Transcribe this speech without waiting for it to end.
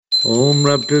ஓம்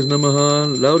Raptors நமஹா.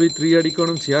 Lowry 3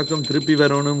 அடிக்கணும், சியாக்கம் திருப்பி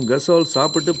வரணும், கசால்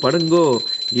சாப்பிட்டு படுங்கோ,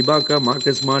 இபாக்கா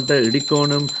மார்க்கஸ் மாட்ட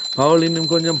இடிக்கோணும், பவுல் இன்னும்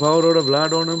கொஞ்சம் பவரோட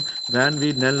விளையாடணும்,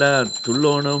 வேன்வீட் நல்லா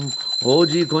துள்ளோணும்,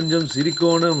 ஓஜி கொஞ்சம்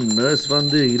சிரிக்கோணும், நர்ஸ்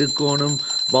வந்து இருக்கோணும்,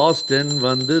 பாஸ்டன்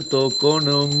வந்து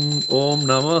தோக்கோணும். ஓம்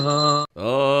நமஹா.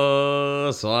 Oh,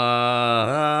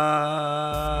 Swaha.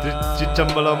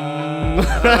 Chichambalam.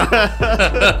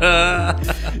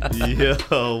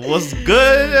 Yo, what's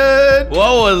good?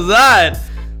 What was that?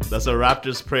 That's a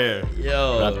Raptors prayer. Yo.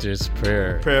 Raptors prayer.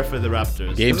 Prayer for the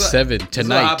Raptors. Game 7 This is what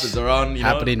tonight. happens around,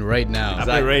 Happening right now.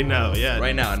 Happening right now, yeah.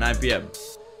 Right now at 9 p.m.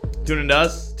 Tune in to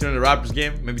us, tune in to the Raptors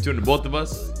game, maybe tune in to both of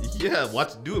us. Yeah,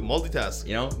 watch, do it, multitask.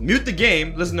 You know, mute the game,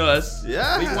 listen to us. Yeah.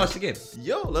 We can watch the game.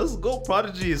 Yo, let's go.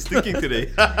 Prodigy is thinking today.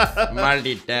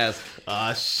 Multitask.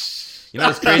 Ah, You know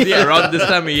what's crazy? Around this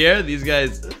time of year, these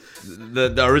guys,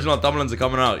 the original Thumblands are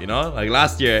coming out, you know? Like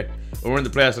last year, when we were in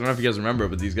the playoffs, I don't know if you guys remember,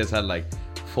 but these guys had like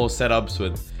full setups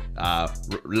with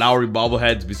Lowry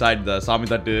bobbleheads beside the Sami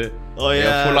Tattu. Oh,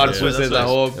 yeah. Full on Yeah, Swisses that's at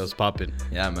right. home. It was popping.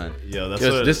 Yeah, man. Yo, that's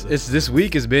Yes, what this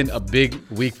week has been a big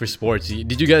week for sports.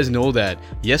 Did you guys know that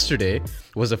yesterday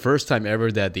was the first time ever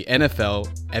that the NFL,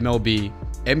 MLB,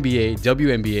 NBA,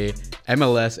 WNBA,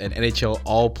 MLS, and NHL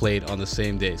all played on the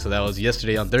same day? So that was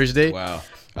yesterday on Thursday. Wow.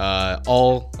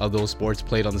 All of those sports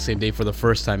played on the same day for the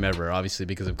first time ever. Obviously,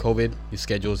 because of COVID, these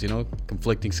schedules,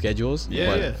 conflicting schedules. Yeah,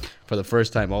 but yeah. for the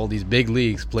first time, all these big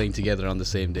leagues playing together on the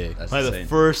same day. That's probably insane. the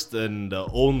first and the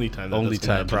only time. Only that's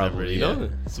gonna time, happen probably, ever, you know?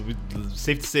 So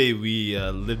safe to say we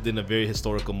lived in a very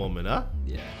historical moment, huh?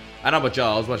 Yeah. I don't know about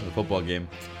y'all. I was watching the football game.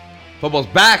 Football's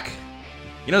back.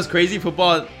 You know what's crazy?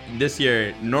 Football this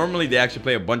year, normally they actually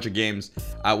play a bunch of games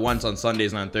at once on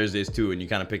Sundays and on Thursdays too, and you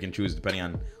kind of pick and choose depending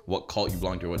on what cult you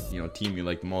belong to or what team you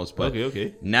like the most. But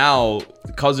Okay. now,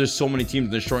 because there's so many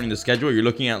teams, they're shortening the schedule. You're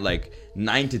looking at like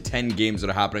 9 to 10 games that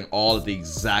are happening all at the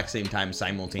exact same time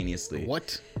simultaneously.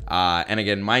 What? And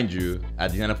again, mind you,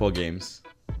 at these NFL games,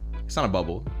 it's not a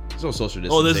bubble. There's no social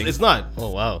Oh, distancing. it's not.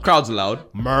 Oh, wow. Crowds allowed.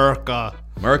 Merca.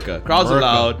 Crowds Merca.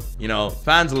 allowed.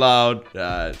 Fans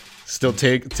allowed. Still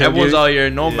Everyone's out here,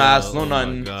 no masks, no Oh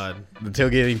nothing. my God. The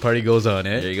tailgating party goes on,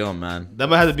 There eh? you go, man. That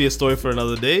might have to be a story for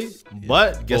another day.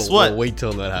 But guess what? Wait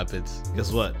till that happens.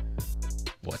 Guess what?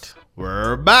 What?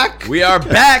 We're back. We are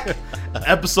back.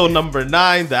 Episode number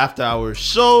 9, the After Hours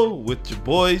Show with your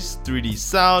boys, 3D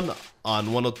Sound on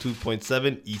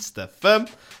 102.7 East FM.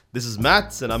 This is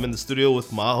Matt, and I'm in the studio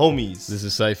with my homies. This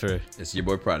is Cypher. It's your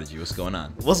boy Prodigy. What's going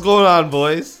on? What's going on,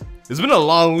 boys? It's been a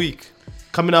long week.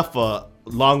 Coming off a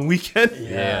long weekend.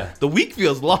 Yeah. The week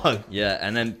feels long. Yeah,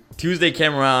 and then Tuesday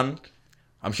came around.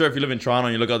 I'm sure if you live in Toronto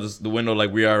and you look out the window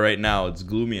like we are right now, it's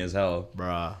gloomy as hell.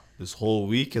 Bruh, this whole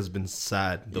week has been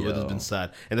sad. The Yo. weather's been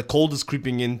sad. And the cold is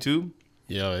creeping in too.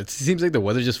 Yo, it seems like the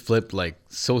weather just flipped like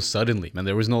so suddenly, man.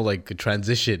 There was no like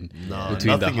transition between the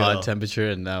nothing at hot all. temperature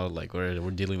and now like we're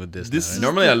dealing with this. This now, is- right?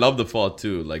 Normally, I love the fall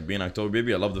too. Like being October,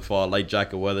 baby, I love the fall. Light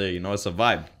jacket weather, it's a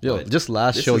vibe. Yo, But just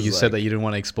last this show is you said like- that you didn't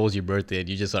want to expose your birthday, and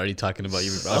you just already talking about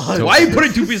your. Why are you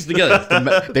putting two pieces together?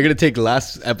 They're gonna take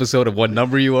last episode of what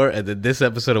number you are, and then this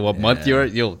episode of what month you are.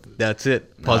 Yo, that's it.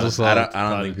 Puzzle I solved. don't think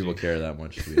Prodigy. people care that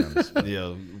much, to be honest.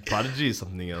 Yeah, Prodigy is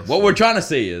something else. What we're trying to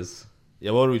say is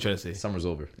Yeah, what are we trying to say? summer's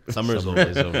over. Summer's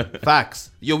over. Facts.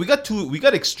 Yo, we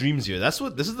got extremes here.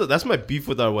 That's my beef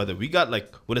with our weather. We got like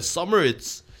when it's summer, it's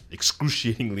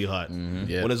excruciatingly hot.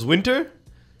 Yeah. When it's winter,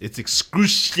 it's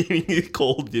excruciatingly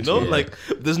cold. Yeah. Like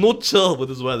there's no chill with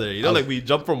this weather. Like we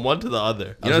jump from one to the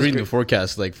other. I was reading the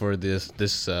forecast like for this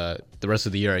the rest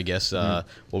of the year. I guess what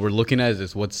we're looking at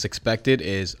is what's expected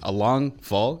is a long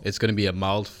fall. It's gonna be a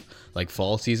mild like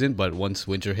fall season, but once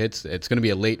winter hits, it's gonna be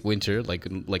a late winter, like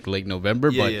late November.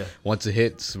 Yeah, but yeah. once it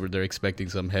hits, they're expecting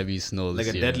some heavy snow this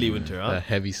Like a year. deadly winter, huh? A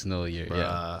heavy snow year.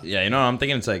 Yeah. Yeah, I'm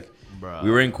thinking it's like Bruh. we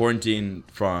were in quarantine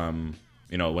from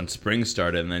when spring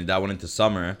started, and then that went into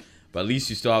summer. But at least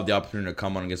you still have the opportunity to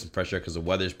come on and get some fresh air because the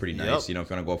weather's pretty nice. Yep. If you want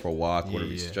to go for a walk,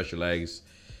 whatever, you yeah. stretch your legs.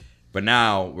 But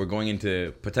now we're going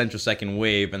into potential second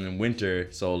wave and then winter,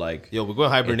 so like Yo, we're going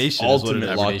hibernation. it's is what it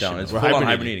ultimate is. lockdown. It's We're full on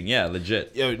hibernating. hibernating. Yeah,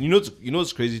 legit. Yeah, you know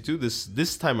what's crazy too?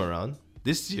 This time around,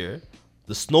 this year,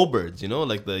 the snowbirds,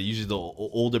 like usually the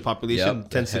older population Yep,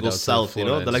 tends they to head go out to south,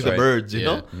 Florida. they're like That's the right. birds, you Yeah.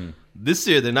 know. This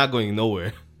year they're not going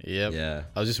nowhere. Yep. Yeah.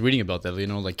 I was just reading about that.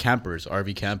 Like campers,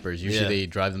 RV campers. Usually Yeah. they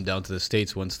drive them down to the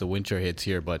States once the winter hits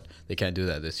here, but they can't do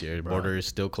that this year. The border is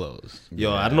still closed.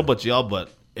 Yo, I don't know about y'all, but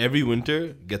every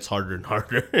winter gets harder and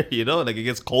harder. Like it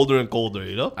gets colder and colder.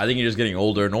 I think you're just getting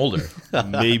older and older.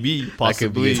 Maybe, That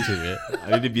could be possibly. it too, yeah.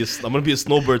 I need to be. I'm gonna be a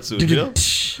snowbird soon.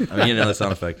 I mean, another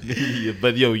sound effect. Yeah,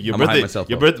 but yo, your I'm gonna hype birthday. myself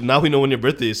Your up. birthday. Now we know when your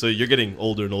birthday is, so you're getting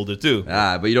older and older too.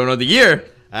 But you don't know the year.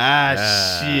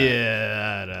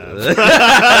 Shit.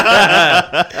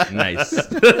 Nice.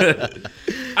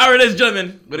 All right, ladies and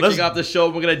gentlemen, we're going to kick off the show.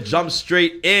 We're going to jump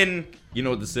straight in. You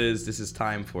know what this is. This is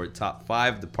time for Top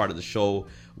 5, the part of the show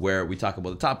where we talk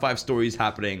about the top 5 stories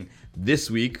happening this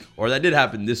week, or that did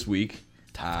happen this week.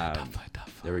 Top 5.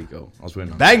 There we go. I was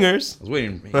waiting on Bangers. I was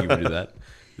waiting for you to do that.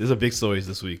 There's a big stories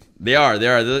this week. They are.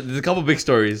 There's a couple big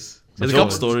stories. There's a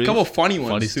couple funny ones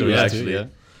Funny too, stories actually. too,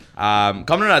 yeah.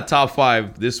 Coming in at top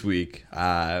 5 this week,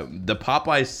 the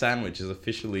Popeyes sandwich is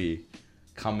officially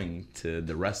coming to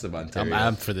the rest of I'm Ontario.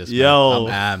 amped for this. Yo.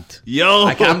 Man. I'm amped. Yo.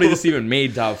 I can't believe this even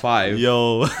made top 5.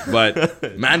 Yo.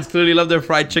 But man's clearly love their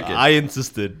fried chicken. I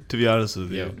insisted, to be honest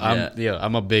with you.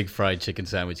 I'm a big fried chicken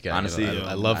sandwich guy. Honestly, you know. yo,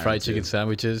 I love I am fried too. chicken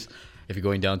sandwiches. If you're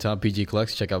going downtown, PG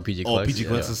Clucks, check out PG Clucks. PG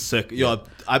Clucks is sick. Yo,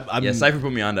 I'm. Yeah, Cypher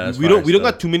put me on that. as We far don't as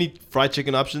got too many fried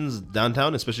chicken options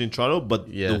downtown, especially in Toronto. But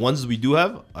the ones we do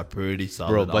have are pretty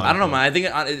solid. Bro, but I don't know, man. I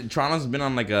think Toronto's been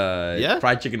on like a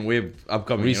fried chicken wave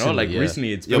upcoming. Recently,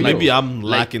 Recently, it's Yo, been maybe like, I'm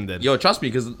lacking then. Yo, trust me,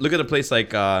 because look at a place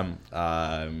like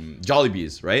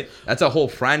Jollibee's, right? That's a whole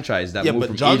franchise that Yeah, moved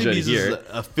but from Asia to Jollibee's here. is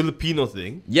a Filipino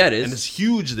thing. Yeah, it is. And it's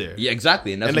huge there. Yeah,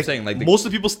 exactly, and that's And what I'm saying. Like most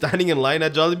of the people standing in line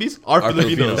at Jollibee's are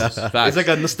Filipinos. Filipinos. Facts. It's like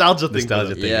a nostalgia thing. Nostalgia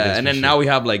for them. thing. yeah, it is and for then sure. now we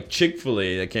have like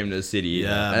Chick-fil-A that came to the city.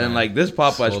 Yeah, and then man. like this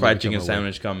Popeyes Slowly fried become chicken a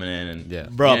sandwich coming in. And Yeah.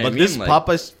 Bro, you know but what I this mean? Like,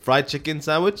 Popeyes fried chicken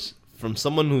sandwich from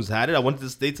someone who's had it, I went to the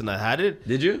States and I had it.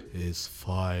 did you? It's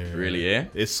fire. Really, eh?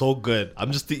 It's so good.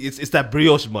 It's that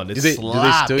brioche man. It's Do they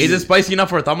slap. still- Is it spicy enough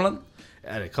for a thumblin?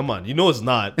 Hey, come on, you know it's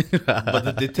not.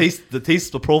 But the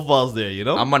taste, the profile's there, you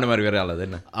know. Amma மாதிரி வேற ஆளு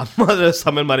என்ன? அம்மா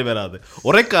சமையல் மாதிரி வராது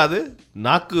உரைக்காது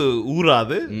நாக்கு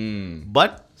ஊறாது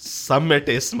but செம்ம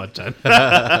taste மச்சான்.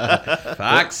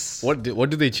 Facts. What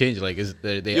do they change? Like, is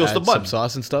they Yo, it's add the bun. some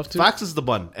sauce and stuff too? Facts is the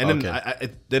bun, and Okay.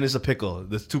 then it's a pickle.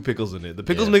 There's 2 pickles in it. The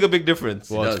pickles Yeah. make a big difference.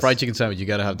 Well, It it's does. fried chicken sandwich. You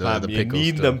gotta have the You pickles.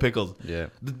 need still. them pickles. Yeah.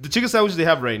 The chicken sandwich they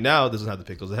have right now doesn't have the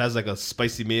pickles. It has like a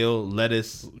spicy mayo,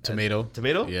 lettuce, Tomato.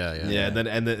 tomato. Yeah. Yeah,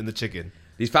 and then the chicken.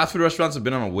 These fast food restaurants have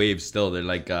been on a wave still. They're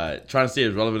like trying to stay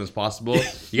as relevant as possible.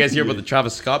 You guys hear about the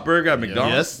Travis Scott burger at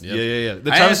McDonald's? Yes. Yep. Yeah.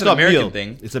 The I Travis it's an Scott American meal. thing.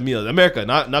 It's a meal. America,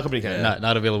 not company in Canada.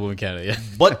 Not available in Canada. Yeah.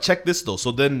 But check this though.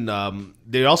 So then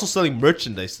they're also selling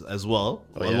merchandise as well,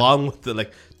 yeah. along with the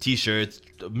like T-shirts,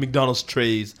 McDonald's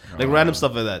trays, like random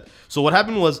stuff like that. So what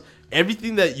happened was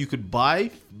everything that you could buy,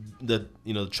 the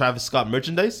Travis Scott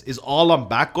merchandise is all on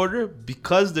back order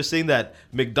because they're saying that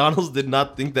McDonald's did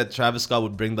not think that Travis Scott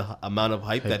would bring the amount of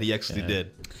hype that he actually did.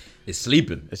 It's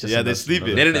sleeping. It's just Yeah, another- they're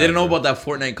sleeping. They didn't know about that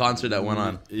Fortnite concert that went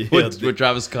on Yeah, with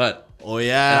Travis Scott Oh and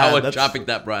yeah, how much that's traffic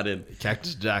that brought in.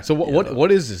 Cactus Jack. So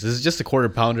what is this? This is just a quarter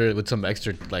pounder with some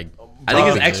extra like. I think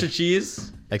it's toppings, extra cheese,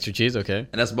 extra cheese. Okay.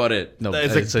 and that's about it. No,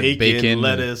 It's like bacon,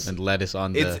 lettuce. and lettuce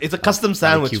on the. It's a custom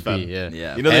sandwich, QP, fam. yeah.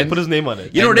 Yeah. You know they And- put his name on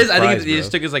it. You know what it is? the I think fries, they just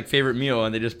bro. took his like favorite meal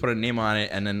and they just put a name on it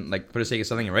and then like for the sake of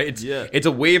selling it, right? Yeah. It's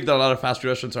a wave that a lot of fast food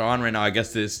restaurants are on right now. I guess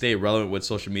to stay relevant with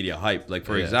social media hype. Like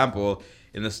for Yeah. example,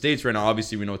 in the States right now,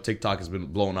 obviously we know TikTok has been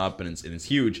blown up and it's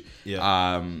huge.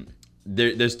 Yeah.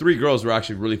 There's 3 girls who are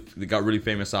actually they got really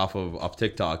famous off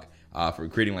TikTok for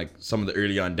creating like some of the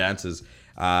early on dances.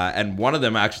 And one of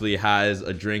them actually has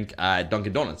a drink at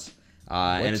Dunkin' Donuts.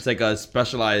 And it's like a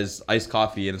specialized iced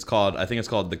coffee and I think it's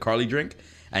called the Carly drink.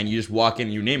 And you just walk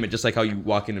in, you name it, just like how you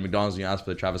walk into McDonald's and you ask for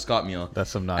the Travis Scott meal. That's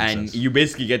some nonsense. And you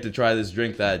basically get to try this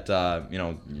drink that,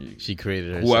 She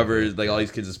created herself. whoever, like all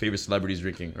these kids' favorite celebrities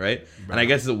drinking, right? And I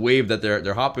guess it's a wave that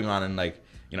they're hopping on and like,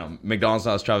 McDonald's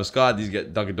has Travis Scott,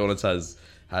 Dunkin' Donuts has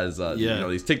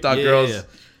these TikTok Yeah, girls. yeah.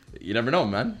 You never know,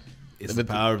 man. It's the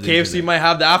power of the KFC internet. might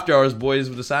have the after hours boys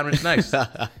with the sandwich next.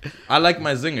 I like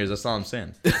my zingers. That's all I'm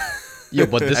saying. Yeah,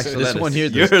 but this Extra this lettuce. one here,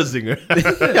 You're a zinger.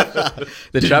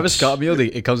 the Travis Scott meal,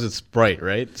 it comes with Sprite,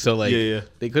 right? So like, Yeah.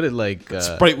 they couldn't like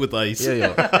Sprite with ice.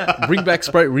 bring back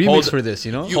Sprite remix Hold- for this,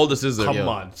 you know? Hold the scissor. Come Yo.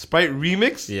 on, Sprite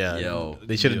remix. Yeah, Yo.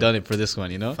 they should have done it for this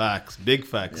one, you know? Facts, big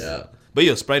facts. Yeah. But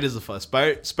yo, Sprite is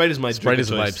Sprite is my Sprite drink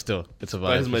is a of vibe choice. still. It's a vibe.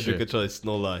 Sprite is my for sure. drink of choice.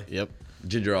 No lie. Yep.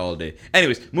 Ginger all day.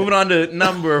 Anyways, moving on to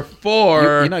number 4.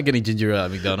 You're not getting ginger at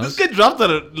This McDonald's. guy dropped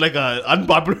a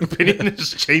unpopular opinion and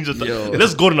just changed it. Yo.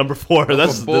 Let's go to number 4.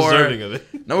 That's 4. deserving of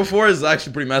it. Number 4 is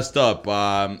actually pretty messed up.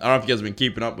 I don't know if you guys have been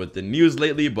keeping up with the news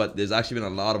lately, but there's actually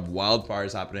been a lot of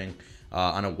wildfires happening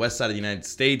on the west side of the United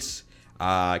States.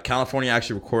 California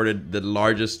actually recorded the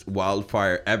largest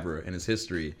wildfire ever in its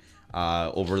history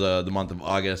over the month of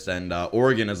August. And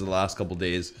Oregon, as of the last couple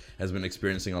days, has been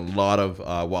experiencing a lot of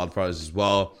wildfires as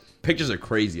well. Pictures are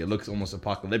crazy. It looks almost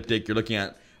apocalyptic. You're looking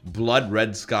at blood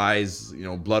red skies,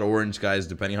 blood orange skies,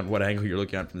 depending on what angle you're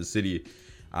looking at from the city.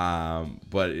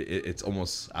 But it's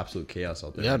almost absolute chaos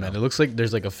out there. Yeah, right man. now. It looks like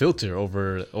there's like a filter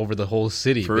over the whole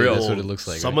city. For man. real. That's what it looks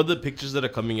like. Some right? of the pictures that are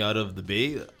coming out of the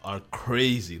bay are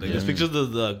crazy. Like there's pictures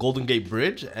of the Golden Gate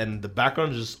Bridge, and the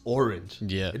background is just orange.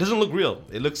 Yeah. It doesn't look real.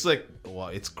 It looks like, wow,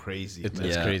 it's crazy. It's- man.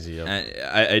 It's crazy, yo. And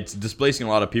it's displacing a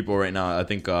lot of people right now. I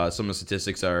think some of the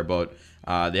statistics are about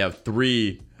they have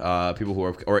 3 people who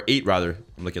are, or 8 rather.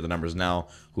 I'm looking at the numbers now,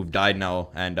 who've died now,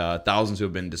 and thousands who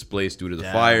have been displaced due to the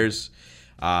Damn. fires.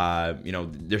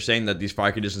 They're saying that these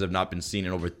fire conditions have not been seen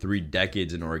in over 3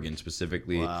 decades in Oregon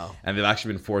specifically. Wow. And they've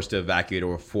actually been forced to evacuate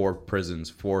over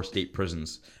 4 state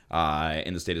prisons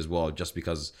in the state as well, just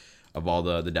because of all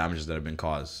the damages that have been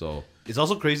caused. So It's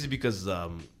also crazy because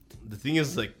the thing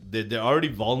is, like, they're already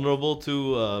vulnerable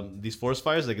to these forest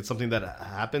fires. Like, it's something that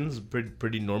happens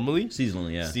pretty normally.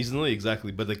 seasonally, yeah. Seasonally,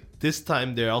 exactly. But like this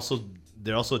time, they're also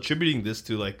attributing this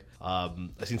to like I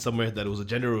seen somewhere that it was a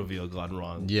gender reveal gone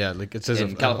wrong. Yeah, like it says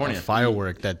In California. a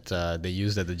firework that they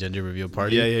used at the gender reveal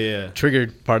party. Yeah.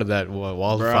 Triggered part of that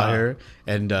wildfire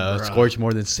and scorched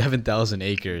more than 7,000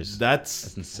 acres.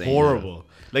 That's insane, horrible.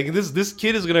 Like this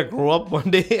kid is gonna grow up one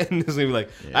day and he's gonna be like,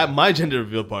 at my gender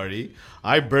reveal party,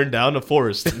 I burned down a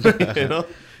forest. You know,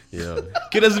 Yeah.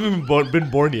 kid hasn't even been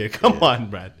born yet. Come on,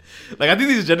 Brad. Like I think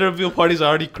these gender reveal parties are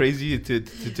already crazy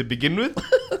to begin with,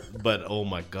 but oh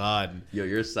my god. Yo,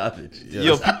 you're a savage.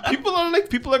 Yo,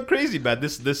 people are crazy, man.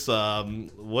 This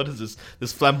what is this?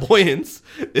 This flamboyance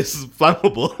is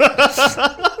flammable.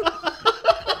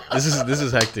 This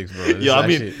is hectic, bro. Yeah, I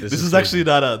mean, this is actually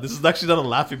not a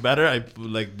laughing matter. I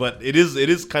like, but it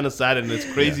is kind of sad, and it's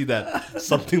crazy that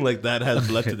something like that has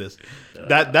led to this.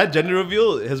 That gender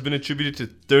reveal has been attributed to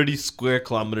 30 square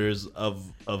kilometers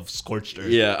of scorched earth.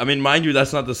 Yeah, I mean, mind you,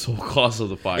 that's not the sole cause of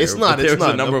the fire. It's not, But There it's was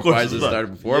not. a number Of of course fires that it's not.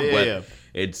 started before, Yeah,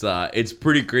 but it's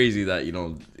pretty crazy that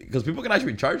because people can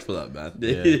actually be charged for that, man.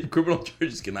 Yeah. Criminal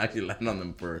charges can actually land on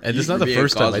them for. And it's not the being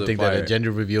first time cause I of think that a fire.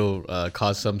 gender reveal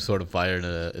caused some sort of fire in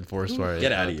a forest fire.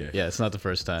 Get outta here. Yeah, it's not the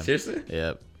first time. Seriously?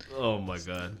 Yeah. Oh my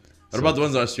god. What about the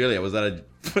ones in Australia? Was that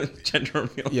a gender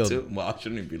reveal Yo. too? Well, I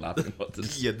shouldn't even be laughing about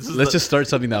this. Yeah, this is Let's just start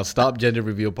something now. Stop gender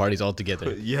reveal parties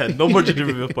altogether. yeah, no more gender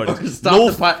reveal parties.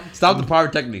 Stop the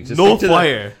pyrotechnics. Just no stick to the-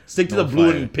 fire. Stick to No the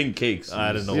blue fire. and pink cakes.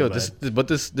 I don't know. Yo, man.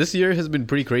 this year has been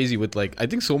pretty crazy with like I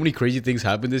think so many crazy things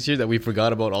happened this year that we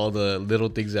forgot about all the little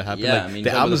things that happened. Yeah, like, I mean, the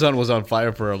some of the- Amazon was on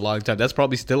fire for a long time. That's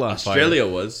probably still on Australia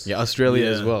fire. was. Yeah, Australia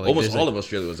Yeah. as well. Like, Almost there's, all like- of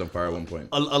Australia was on fire at one point.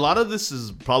 A lot of this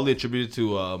is probably attributed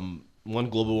to one,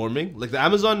 global warming. Like the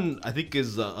Amazon, I think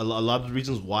is a lot of the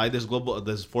reasons why there's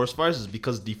forest fires is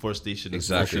because deforestation. is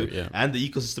Exactly, an issue. yeah. And the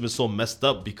ecosystem is so messed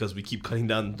up because we keep cutting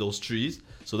down those trees.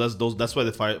 So that's why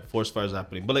the forest fires are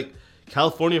happening. But like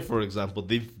California, for example,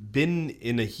 they've been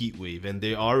in a heat wave and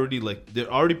they're already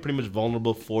pretty much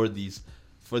vulnerable for these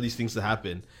things to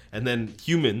happen. And then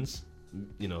humans,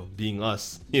 being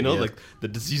us, Yeah. like the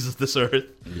disease of this earth,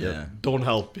 Yeah. don't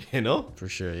help, for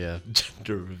sure, yeah.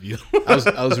 Gender reveal.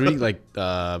 I was reading like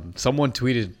someone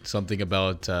tweeted something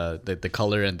about the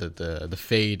color and the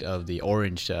fade of the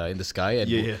orange in the sky, and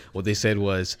Yeah. what they said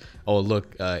was, oh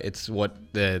look, it's what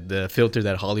the filter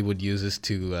that Hollywood uses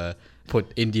to put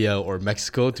India or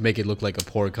Mexico to make it look like a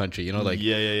poor country, like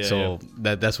Yeah, so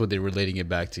that's what they're relating it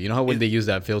back to. You know how when they use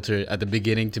that filter at the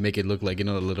beginning to make it look like a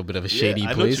little bit of a shady I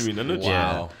know place. what you mean. I know what you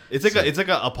Wow. mean. It's like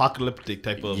an apocalyptic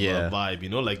type of Yeah. vibe,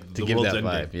 like To the give world's that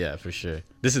ending. vibe, yeah, for sure.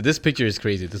 This picture is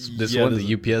crazy. This Yeah, one, this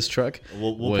the UPS truck.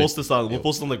 We'll would- post this on. We'll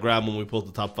post on the gram when we post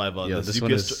the top 5 on Yeah, this. this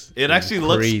one is it actually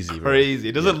crazy, looks bro. crazy.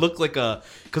 It doesn't look like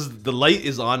because the light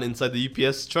is on inside the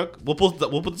UPS truck. We'll put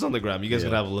this on the gram. You guys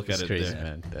can have a look it's at it crazy, there.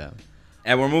 man. Yeah.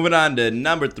 And we're moving on to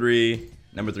number 3.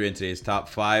 Number 3 in today's top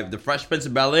 5, The Fresh Prince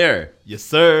of Bel-Air. Yes,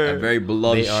 sir. A very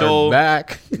beloved They show. are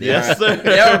back. Yes, sir.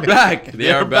 They are back.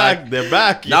 They are back. They're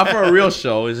back. Not yeah. for a real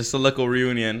show. It's just a local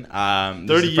reunion. 30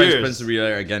 this is Fresh years. Prince of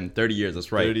Bel-Air again. 30 years.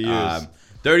 That's right. 30 years.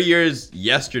 30 years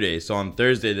yesterday. So on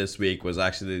Thursday this week was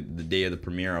actually the day of the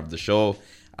premiere of the show.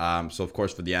 So of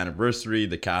course for the anniversary,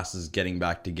 the cast is getting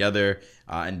back together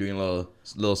and doing a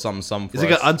little something for It's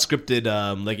like us. an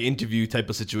unscripted like interview type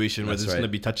of situation where That's they're right. going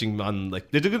to be touching on like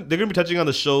they're gonna be touching on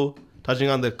the show, touching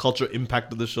on the cultural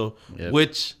impact of the show, Yep.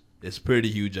 which is pretty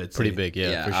huge. I'd say. Pretty big,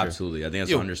 yeah, for sure. absolutely. I think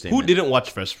that's Yo, an understatement. who didn't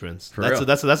watch Fresh Prince? For That's real.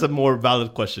 that's a more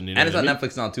valid question. You know And it's what on I mean?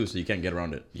 Netflix now too, so you can't get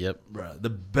around it. Yep. Bruh, the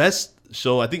best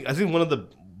show. I think one of the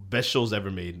best shows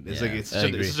ever made. It's Yeah, like it's I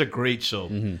agree. such a great show.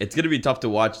 It's gonna be tough to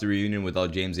watch the reunion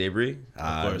without James Avery, the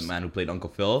course. man who played Uncle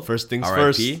Phil. First things R.I.P.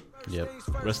 first. Yep.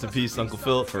 Rest in peace, Uncle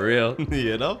Phil. For real.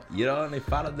 You know. You know, and they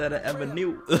found out that I ever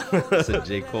knew. Said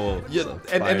J. Cole. Yeah, So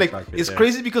and like firecracker it's there.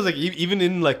 crazy because like even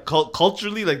in like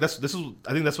culturally, like this is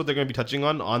I think that's what they're gonna be touching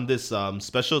on this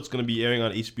special. It's gonna be airing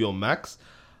on HBO Max.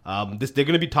 they're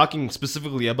going to be talking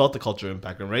specifically about the cultural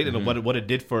impact, right? And what it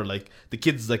did for like the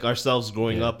kids like ourselves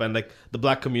growing up and like the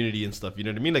black community and stuff. You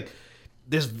know what I mean? Like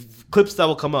there's clips that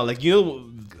will come out. Like, you know,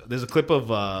 there's a clip of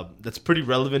that's pretty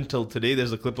relevant till today.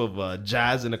 There's a clip of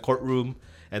Jazz in a courtroom.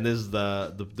 And there's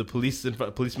the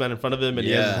policeman in front of him, and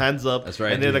he has his hands up. That's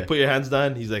right. And they're like, "Put your hands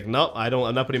down." He's like, "No,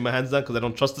 I'm not putting my hands down because I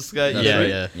don't trust this guy." That's You know right.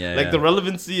 what I mean? Yeah, Like yeah. the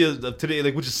relevancy of today,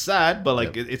 like, which is sad, but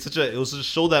like it was such a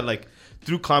show that like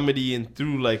through comedy and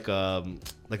through like a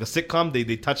sitcom,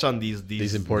 they touch on these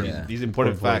important these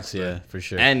important facts. Yeah, for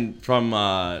sure. And from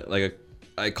like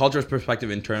a culture's perspective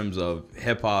in terms of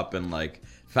hip hop and like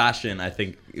fashion, I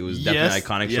think it was definitely an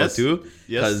iconic show too.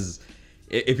 Because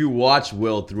if you watch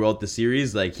Will throughout the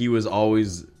series, like he was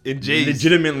always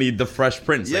legitimately the Fresh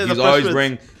Prince. Yeah, Like, the he was Fresh always Prince.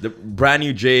 wearing the brand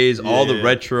new J's, all the yeah.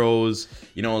 retros.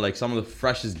 You know, like some of the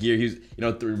freshest gear. He's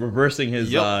reversing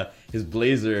his his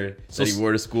blazer that he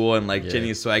wore to school and like changing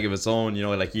his swag of his own. You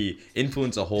know, like he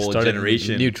influenced a whole Started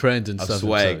generation, new trends and of stuff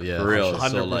swag himself, yeah. for real.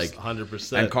 100%, So like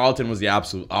 100%. and Carlton was the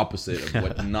absolute opposite of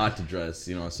what not to dress.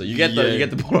 You know, so you get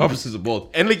the polar opposites of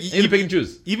both. And like you pick and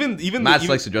choose. Even Matt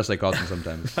likes to dress like Carlton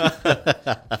sometimes.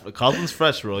 Carlton's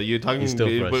fresh, bro. You're talking, He's still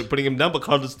fresh. putting him down, but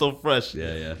Carlton's still fresh.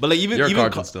 Yeah, yeah. But like even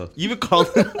Carlton still. even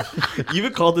Carlton,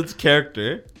 even Carlton's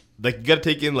character, like you gotta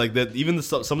take in like that. Even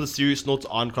some of the serious notes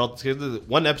on Carlton's character.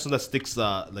 One episode that sticks,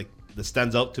 that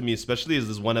stands out to me especially is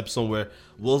this one episode where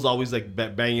Will's always like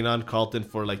banging on Carlton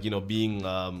for like, you know, being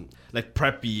like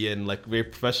preppy and like very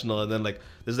professional, and then like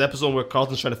there's an episode where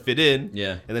Carlton's trying to fit in,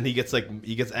 and then he gets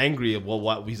angry at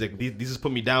what he's like, these just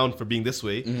put me down for being this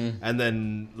way, and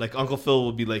then like Uncle Phil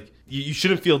will be like, you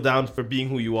shouldn't feel down for being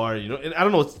who you are, you know. And I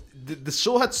don't know, the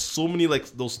show had so many like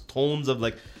those tones of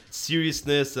like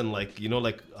seriousness and like, you know,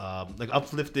 like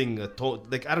uplifting tone.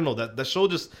 Like I don't know, that show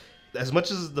just, as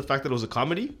much as the fact that it was a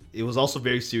comedy, it was also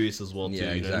very serious as well too.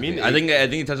 Yeah, you know exactly. what I mean? I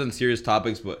think it touched on serious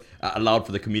topics, but allowed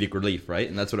for the comedic relief, right?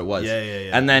 And that's what it was. Yeah.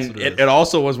 And then That's what it it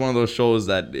also was one of those shows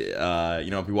that, you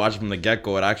know, if you watch it from the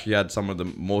get-go, it actually had some of the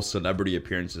most celebrity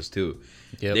appearances too.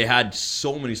 Yep. They had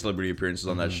so many celebrity appearances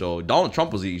on that show. Donald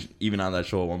Trump was even on that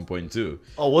show at one point too.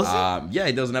 Oh, was he? Yeah,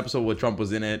 he does an episode where Trump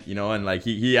was in it, you know, and like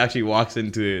he actually walks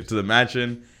into the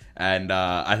mansion, and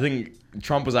I think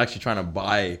Trump was actually trying to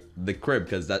buy the crib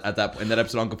because in that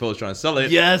episode Uncle Phil was trying to sell it.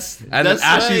 Yes, And then that's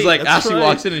Ashley's right, like, that's Ashley right.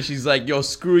 walks in and she's like, "Yo,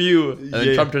 screw you." And then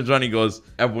Yeah. Trump turns around and he goes,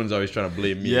 "Everyone's always trying to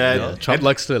blame me." Yeah, you know? Trump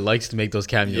likes to make those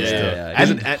cameos. Yeah, too. yeah. He's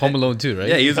And- in and- Home Alone too, right?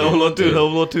 Yeah, he's Home Alone too.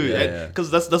 Home Alone too. Yeah. Because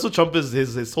that's what Trump is.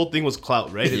 His whole thing was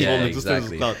clout, right? His Yeah, whole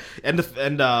existence exactly. was clout.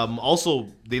 And also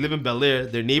they live in Bel Air.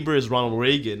 Their neighbor is Ronald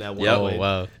Reagan at one Yep. point. Oh,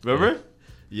 wow. Remember?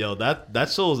 Yo, that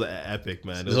show was epic,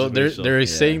 man. It was So a great show. they're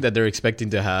saying that they're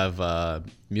expecting to have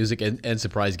music and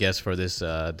surprise guests for this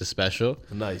special.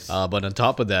 Nice. But on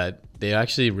top of that, they're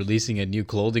actually releasing a new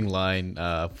clothing line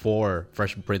for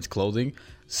Fresh Prince clothing,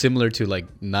 similar to like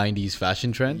 90s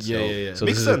fashion trends. Yeah. So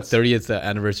Makes this sense. is the 30th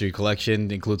anniversary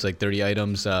collection. Includes like 30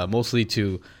 items, mostly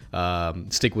to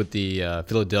stick with the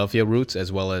Philadelphia roots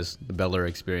as well as the Bel Air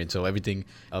experience. So everything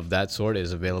of that sort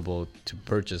is available to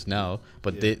purchase now.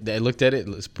 But they looked at it;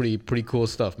 it's pretty cool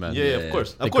stuff, man. Yeah, of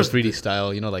course. Like Of course. graffiti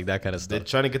style, you know, like that kind of They're stuff.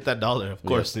 trying to get that dollar, of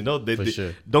course. You know, they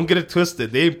sure. don't get it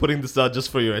twisted. They ain't putting this out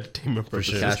just for your entertainment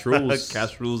purposes. sure. Cash rules.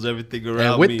 Cash rules, everything around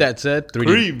And with me. that said,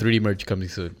 Cream. 3D merch coming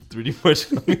soon. 3D merch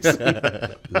coming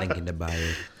soon. Link in the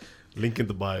bio. Link in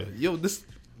the bio. Yo, this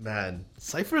man,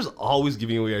 Cypher is always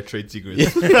giving away our trade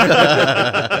secrets.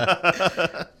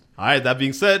 All right, that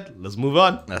being said, let's move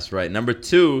on. That's right. Number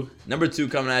two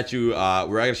coming at you.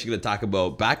 We're actually going to talk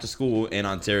about back to school in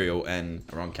Ontario and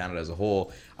around Canada as a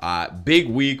whole. Big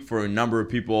week for a number of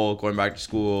people going back to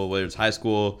school, whether it's high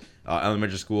school,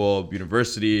 elementary school,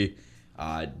 university.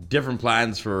 Different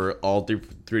plans for all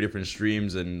three different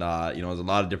streams, and you know, there's a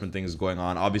lot of different things going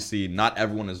on. Obviously, not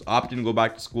everyone is opting to go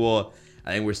back to school.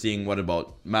 I think we're seeing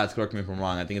Matt, correct me if I'm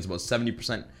wrong, I think it's about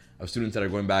 70% of students that are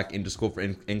going back into school for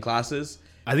in classes.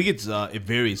 I think it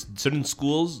varies. Certain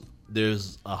schools,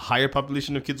 there's a higher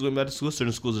population of kids going back to school.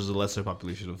 Certain schools, there's a lesser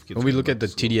population of kids. When we going look back at the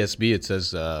to school. TDSB, it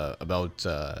says about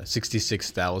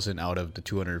 66,000 out of the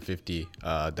 250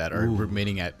 that are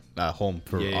remaining at home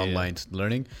for Yeah. online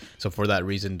learning. So for that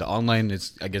reason, the online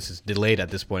is, I guess, it's delayed at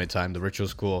this point in time. The virtual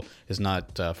school is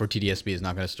not for TDSB is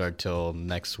not going to start till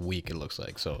next week. It looks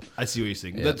like so. I see what you're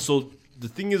saying. Yeah. So the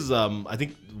thing is, I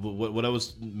think what I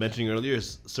was mentioning earlier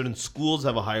is certain schools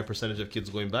have a higher percentage of kids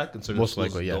going back, and certain Most schools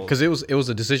likely, yeah, don't. because it was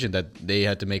a decision that they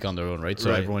had to make on their own, right?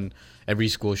 So Right. every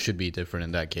school should be different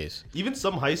in that case. Even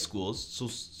some high schools. So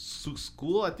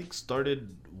school, I think,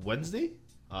 started Wednesday,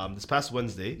 this past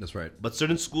Wednesday. That's right. But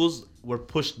certain schools were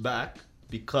pushed back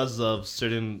because of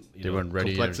certain They weren't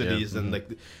ready or- complexities yeah. and like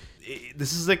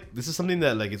this is something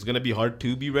that like it's gonna be hard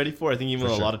to be ready for. I think even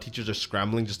a lot of teachers are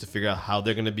scrambling just to figure out how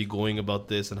they're gonna be going about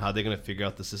this and how they're gonna figure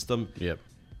out the system. Yep.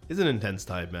 It's an intense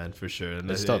time, man, for sure.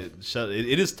 And It's tough.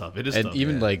 It is tough. It is And tough.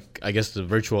 even like I guess the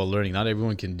virtual learning, not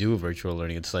everyone can do virtual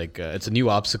learning. It's like it's a new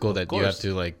obstacle that you have course.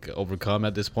 to like overcome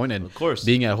at this point. And Of course.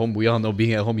 being at home, we all know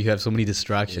being at home, you have so many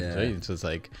distractions, Yeah. right? So it's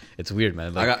like it's weird,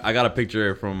 man. Like, I got a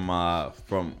picture from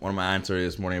one of my aunts earlier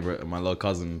this morning of my little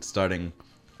cousin starting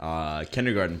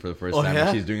kindergarten for the first Oh, time. yeah?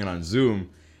 And she's doing it on Zoom,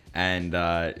 and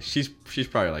she's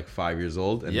probably like 5 years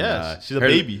old. And, Yeah, she's a her,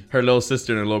 baby. Her little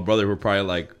sister and her little brother, who are probably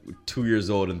like 2 years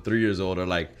old and 3 years old, are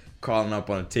like crawling up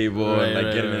on a table and like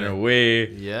Right, getting in right. her way.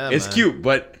 Yeah, it's man. cute,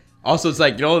 but. Also, it's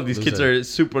like, these Those kids are- are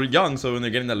super young, so when they're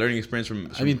getting that learning experience from mean,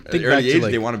 an think back early to, age,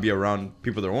 like- they want to be around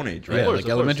people their own age, right? yeah, course, like of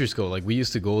course. elementary school, like we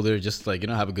used to go there just like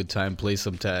have a good time, play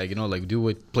some tag, like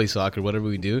play soccer, whatever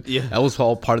we do. Yeah. That was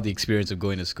all part of the experience of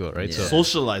going to school, right? Yeah. So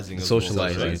Socializing. as well.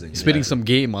 Socializing, spitting yeah. some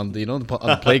game on the on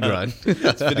the playground.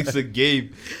 Spitting some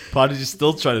game. Prodigy's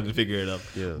still trying to figure it out.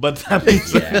 Yeah. But that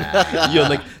means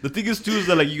like the thing is too is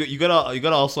that like you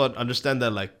gotta also understand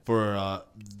that like for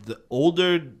the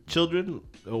older children,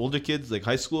 older kids like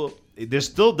high school, there's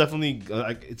still definitely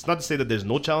like it's not to say that there's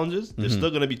no challenges. There's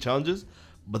still gonna be challenges,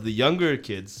 but the younger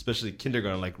kids, especially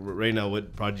kindergarten, like right now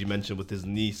what Prodigy mentioned with his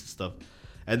niece and stuff,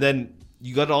 and then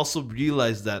you gotta also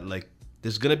realize that like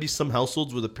there's gonna be some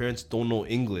households where the parents don't know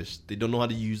English, they don't know how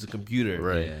to use the computer,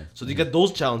 Right. Yeah. So you get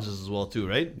those challenges as well too,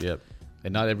 right? Yep.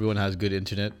 And not everyone has good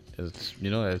internet. It's, some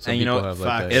And people have like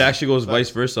facts. that. It actually goes vice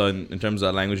versa in terms of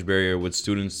that language barrier with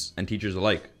students and teachers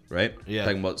alike, right? Yeah.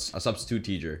 Talking about a substitute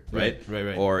teacher, right?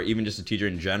 Right. Or even just a teacher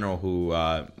in general who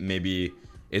maybe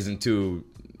isn't too,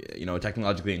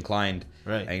 technologically inclined.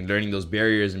 Right. And learning those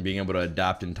barriers and being able to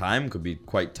adapt in time could be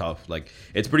quite tough. Like,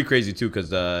 it's pretty crazy too, because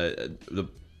the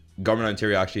government of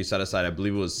Ontario actually set aside, I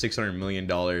believe it was $600 million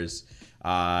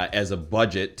as a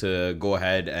budget to go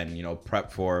ahead and,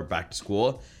 prep for back to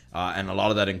school. And a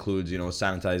lot of that includes,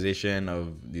 sanitization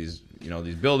of these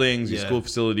buildings, these Yeah. school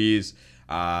facilities,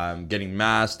 getting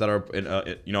masks that are,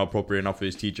 appropriate enough for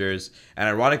these teachers. And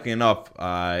ironically enough,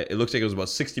 it looks like it was about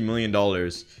 $60 million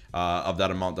of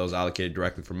that amount that was allocated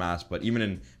directly for masks. But even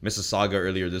in Mississauga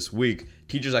earlier this week,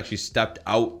 teachers actually stepped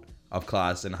out of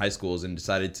class in high schools and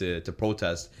decided to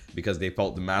protest because they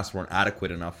felt the masks weren't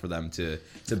adequate enough for them to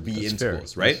be in fair.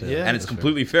 schools, right? That's fair. Yeah, and it's that's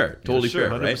completely fair, totally sure,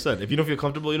 fair, right? 100%. If you don't feel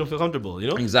comfortable, you don't feel comfortable,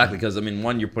 Exactly, because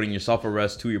one, you're putting yourself at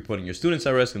risk. Two, you're putting your students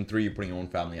at risk, and three, you're putting your own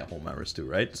family at home at risk too,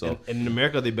 right? So And in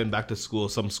America, they've been back to school.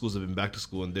 Some schools have been back to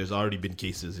school, and there's already been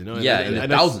cases, And Yeah, in the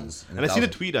thousands. And I seen a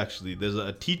tweet actually. There's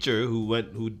a teacher who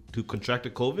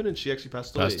contracted COVID, and she actually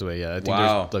passed away. Passed away, yeah. I think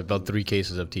Wow. there's like about 3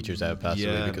 cases of teachers that have passed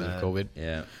away Yeah, because man. of COVID.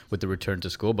 Yeah. With the return to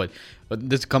school, but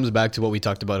this comes back to what we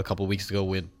talked about a couple of weeks ago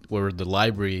where the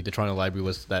Toronto Library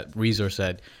was that resource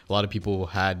that a lot of people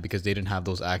had because they didn't have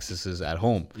those accesses at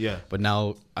home. Yeah. But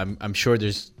now I'm sure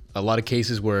there's a lot of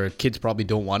cases where kids probably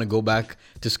don't want to go back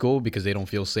to school because they don't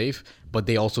feel safe, but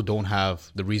they also don't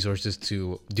have the resources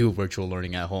to do virtual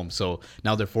learning at home. So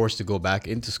now they're forced to go back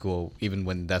into school even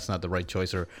when that's not the right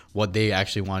choice or what they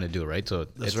actually want to do, right? So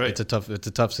That's it's, right. it's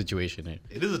a tough situation here.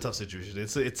 It is a tough situation.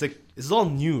 It's like it's all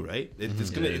new, right?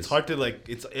 It's hard to like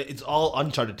it's all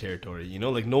uncharted territory.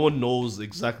 Like no one knows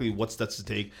exactly what steps to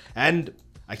take. And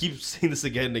I keep saying this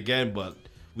again and again, but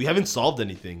we haven't solved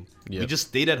anything. We Yep. just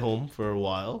stayed at home for a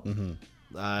while,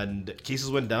 and cases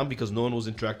went down because no one was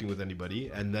interacting with anybody.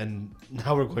 And then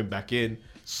now we're going back in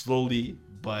slowly,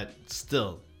 but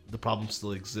still the problem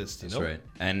still exists. That's right.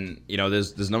 And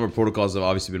there's a number of protocols that have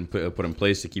obviously been put in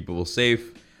place to keep people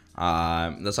safe.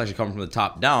 That's actually coming from the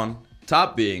top down.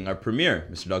 Top being our premier,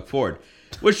 Mr. Doug Ford,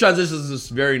 which transitions us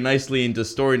very nicely into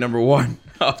story number 1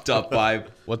 of top 5.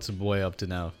 What's the boy up to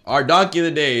now? Our donkey of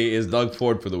the day is Doug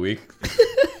Ford for the week.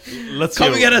 Let's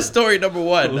Coming at us, story number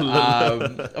 1.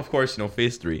 Of course,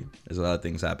 phase 3. There's a lot of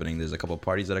things happening. There's a couple of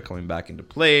parties that are coming back into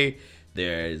play.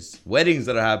 There's weddings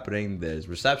that are happening. There's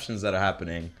receptions that are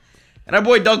happening. And our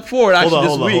boy Doug Ford actually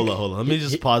Hold this week. on. Let me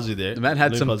just pause you there. The man had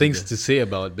Let me some pause you things there. to say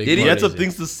about Big Did he? He had Parties. some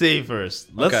things to say first.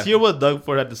 Let's Okay. hear what Doug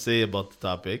Ford had to say about the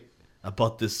topic,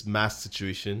 about this mask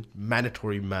situation,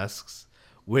 mandatory masks,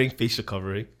 wearing facial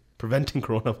covering, preventing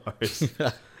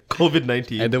coronavirus,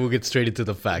 COVID-19. And then we'll get straight into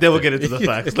the facts. Then we'll get into the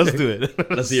facts. Let's do it.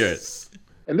 Let's hear it.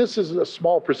 And this is a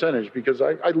small percentage because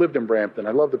I lived in Brampton.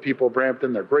 I love the people of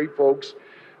Brampton. They're great folks.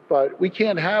 But we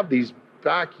can't have these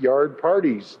backyard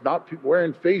parties, not people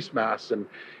wearing face masks. And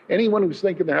anyone who's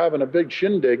thinking they're having a big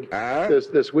shindig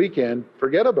this weekend,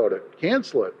 forget about it.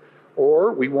 Cancel it.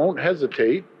 Or we won't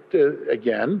hesitate to,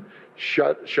 again,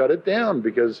 shut it down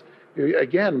because,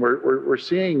 again, we're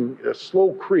seeing a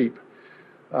slow creep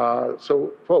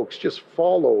So, folks, just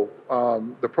follow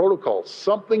the protocol.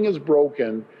 Something is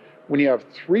broken when you have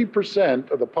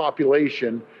 3% of the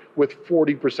population with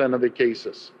 40% of the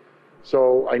cases.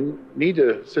 So I need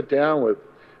to sit down with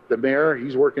the mayor.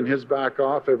 He's working his back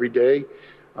off every day.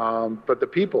 But the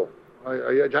people,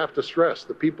 I have to stress,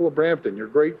 the people of Brampton, you're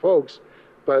great folks,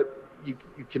 but you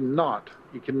cannot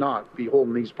be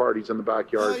holding these parties in the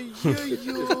backyard.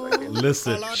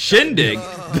 Listen, Shindig.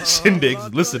 the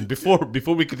shindigs. Listen,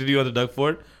 before we continue on to Doug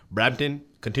Ford, Brampton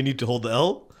continued to hold the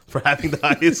L for having the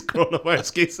highest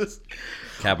coronavirus cases.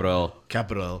 Capital.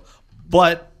 Capital L.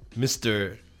 But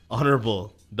Mr.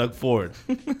 Honorable Doug Ford.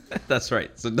 That's right.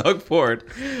 So Doug Ford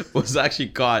was actually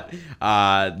caught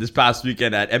this past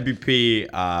weekend at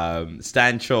MPP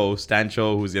Stan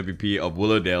Cho, who's the MPP of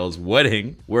Willowdale's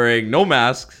wedding, wearing no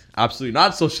mask, absolutely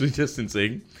not socially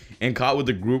distancing, and caught with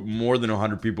a group more than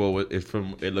 100 people.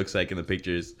 From it looks like in the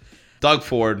pictures. Doug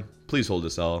Ford, please hold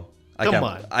this L. Come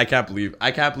on. I can't believe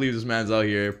this man's out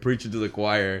here preaching to the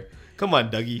choir. Come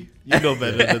on, Dougie. You know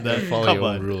better than that. Follow Come your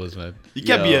on. own rules, man. You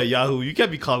can't be Yo. a Yahoo. You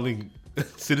can't be calling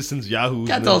citizens Yahoos.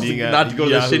 Can't and tell us being not to go to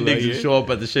the Yahoo shindigs right and here. show up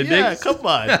at the shindigs. Yeah, come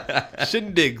on.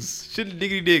 Shindigs.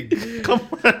 Shindiggity dig. Come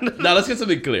on. Now let's get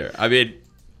something clear. I mean,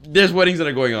 there's weddings that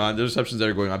are going on, there's receptions that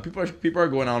are going on. People are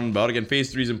going on and about. Again,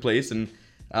 phase 3 is in place, and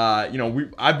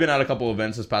I've been at a couple of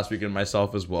events this past weekend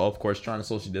myself as well. Of course, trying to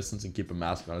social distance and keep a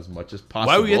mask on as much as possible.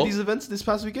 Why were we at these events this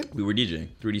past weekend? We were DJing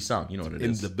 3D Sound. You know what it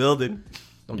In is. the building.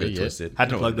 Don't get it Yeah. twisted. Had to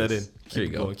You know plug what that it in. is. Keep There it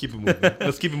you go. going. Keep it moving.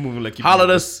 Let's keep it moving. Like keep it Holler at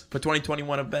moving. us for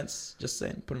 2021 events. Just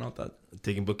saying, putting out that.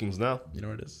 Taking bookings now. You know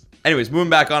what it is. Anyways, moving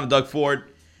back on to Doug Ford.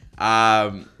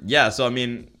 So I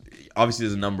mean, obviously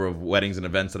there's a number of weddings and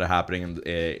events that are happening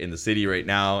in the city right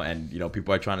now, and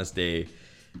people are trying to stay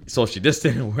socially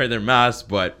distant and wear their masks.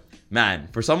 But man,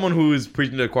 for someone who's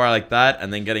preaching to the choir like that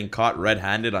and then getting caught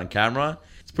red-handed on camera,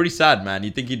 it's pretty sad, man.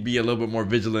 You think he'd be a little bit more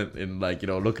vigilant in looking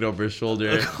over his shoulder,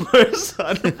 Of course.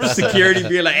 100%. security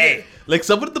being like, hey. Like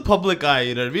someone in the public eye,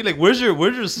 you know what I mean? Like, where's your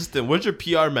assistant? Where's your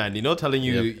PR man? Telling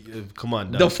you, come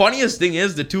on. The Doug. funniest thing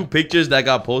is the two pictures that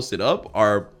got posted up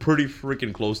are pretty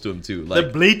freaking close to him too. Like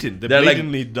They're blatant. They're like-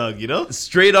 blatantly Doug,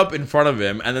 straight up in front of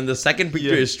him, and then the second picture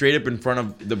Yeah. is straight up in front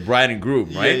of the bride and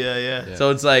groom, right? Yeah. So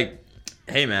it's like,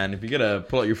 hey man, if you're gonna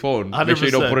pull out your phone, make sure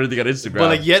you don't 100%. put anything on Instagram. But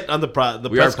like yet on the We press are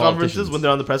conferences, politicians. when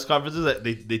they're on the press conferences,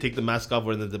 they take the mask off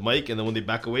or the mic, and then when they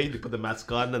back away, they put the mask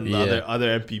on, and Yeah. the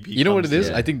other MPP. You know what it comes is?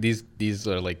 in. I think these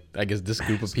are like, I guess this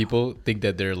group of people think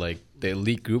that they're like the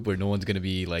elite group where no one's gonna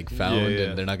be like found Yeah.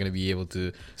 and they're not gonna be able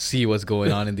to see what's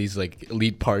going on in these like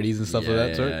elite parties and stuff of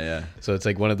that sort. Yeah. So it's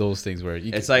like one of those things where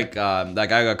you It's like that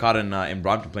guy got caught in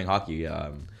Brampton playing hockey.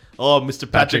 Oh,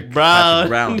 Mr. Patrick Brown.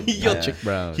 Brown. Yo, Patrick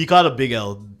Brown. He caught a big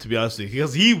L, to be honest with you,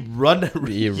 because he ran out of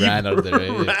there,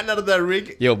 yeah. ran out of that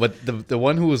ring. Yo, but the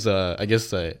one who was I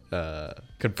guess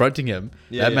confronting him,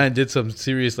 Yeah, that yeah. man did some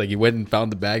serious, like he went and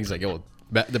found the bag. He's like, yo,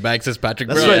 the bag says Patrick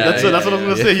That's Brown. right. Yeah, That's yeah, what I was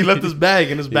gonna yeah. say. He left his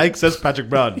bag, and his bag says Patrick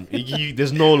Brown.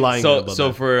 There's no lying So about so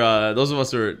that. for those of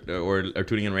us who are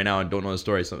tuning in right now and don't know the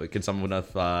story, so can someone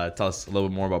tell us a little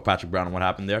bit more about Patrick Brown and what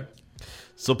happened there?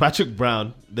 So Patrick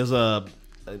Brown, there's a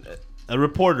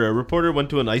reporter went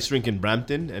to an ice rink in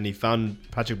Brampton, and he found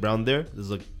Patrick Brown there.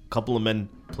 There's a couple of men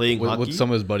playing hockey. with some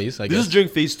of his buddies. I This guess. is during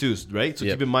phase 2, right? So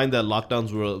Yep. keep in mind that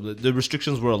the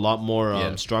restrictions were a lot more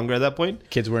Yeah. stronger at that point.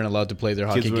 Kids weren't allowed to play their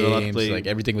hockey weren't allowed to games. play- Like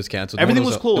everything was canceled. Everything no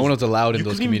one was closed. No one was allowed in You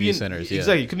those couldn't even community be centers.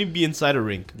 Exactly. You couldn't even be inside a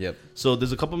rink. Yep. So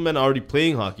there's a couple of men already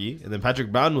playing hockey, and then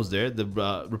Patrick Brown was there. The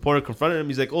reporter confronted him.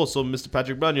 He's like, "Oh, so Mr.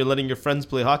 Patrick Brown, you're letting your friends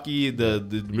play hockey? The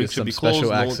rink should some be closed. special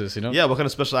No one- access, you know? Yeah, what kind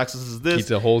of special access is this?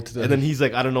 Keeps a hold to the- And then he's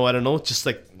like, I don't know. Just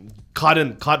like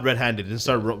caught red-handed and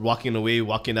started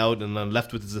walking out, and then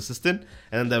left with his assistant.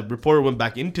 And then the reporter went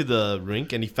back into the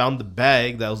rink, and he found the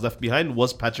bag that was left behind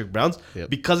was Patrick Brown's Yep.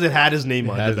 because it had his name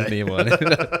on has it. his name on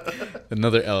it.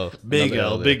 Another L. Big Another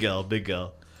L, there. big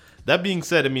L. That being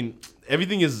said, I mean,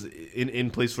 everything is in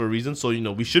place for a reason. So,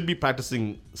 we should be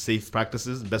practicing safe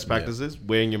practices, best practices,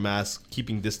 wearing your mask,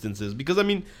 keeping distances. Because, I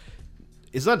mean,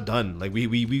 it's not done. Like, we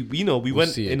went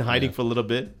see it, in hiding yeah. for a little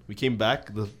bit. We came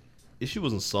back. The issue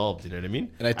wasn't solved. You know what I mean?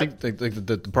 And I think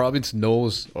the province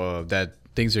knows that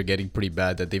things are getting pretty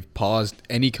bad, that they've paused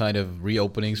any kind of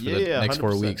reopenings for the next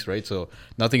 4 100%. weeks, right? So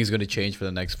nothing is going to change for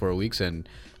the next 4 weeks. And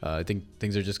I think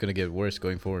things are just going to get worse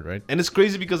going forward, right? And it's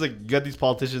crazy because like you got these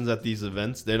politicians at these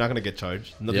events, they're not gonna get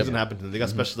charged. Nothing's Yep. gonna happen to them. They got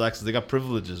special access. They got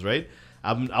privileges, right?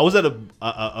 I was at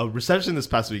a reception this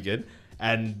past weekend,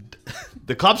 and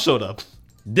the cops showed up.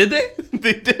 Did they?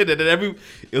 They did, and then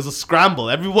it was a scramble.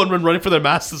 Everyone went running for their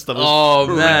masks and stuff. It was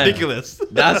Oh, man. ridiculous.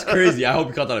 That's crazy. I hope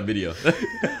you caught that on video.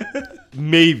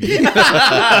 maybe. But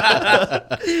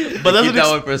that's Keep an, that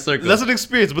one for a circle. that's an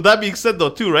experience. But that being said, though,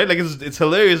 too, right? Like it's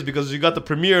hilarious because you got the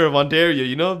premier of Ontario,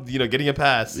 you know, getting a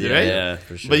pass, right? Yeah,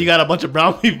 for sure. But you got a bunch of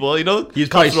brown people, you know, He's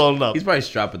cops rolling up. probably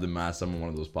strapped with the mask in one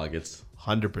of those pockets.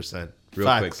 100%. Real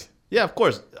Facts. quick. Yeah, of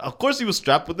course. Of course he was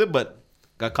strapped with it, but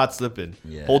got caught slipping.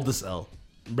 Yeah. Hold this L.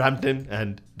 Brampton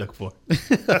and Duckford.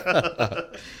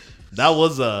 That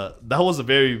was a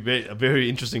very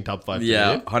interesting top 5.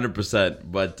 Yeah, today.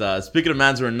 100%. But speaking of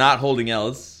mans who are not holding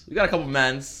L's, we got a couple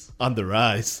mans On the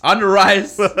rise. on the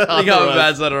rise. We On the got rise.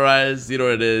 mans on the rise. You know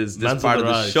what it is. This Mans part on of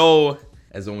the the rise. show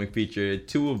is when we feature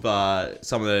two of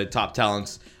some of the top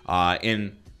talents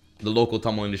in the local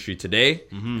Tamil industry today.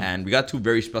 Mm-hmm. And we got two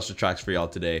very special tracks for y'all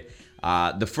today.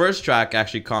 The first track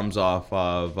actually comes off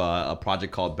of a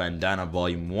project called Bandana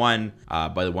Volume 1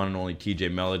 by the one and only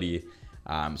TJ Melody.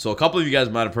 So a couple of you guys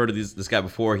might have heard of this guy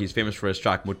before. He's famous for his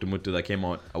track Muttu Muttu that came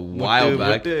out a while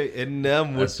back.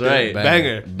 That's right.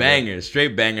 Banger.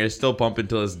 Straight banger. Still pumping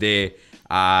till this day.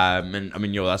 And I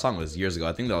mean, that song was years ago.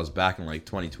 I think that was back in like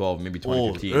 2012, maybe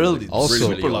 2015. early. Also,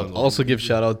 Super long. also give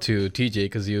shout out to TJ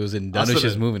because he was in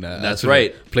Danush's movie. That's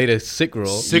right. Played a sick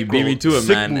role. He beat me to it,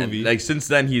 Sick man. movie. And, like since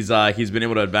then, he's been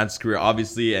able to advance his career,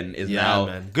 obviously, and is Yeah, now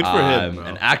man. Good for him, bro.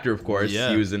 an actor, of course.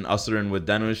 Yeah. He was in Asuran with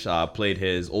Danush. Played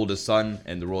his oldest son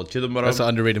in the role of Chidambaram. That's an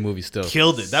underrated movie still.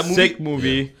 Killed it. That movie. Sick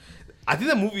movie. I think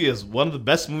that movie is one of the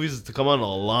best movies to come out in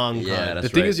a long time. Yeah, that's The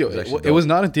thing right. is, It was actually it was dope.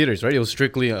 not in theaters, right? It was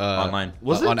strictly Online.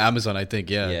 Was it? on Amazon, I think.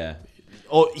 Yeah. Yeah.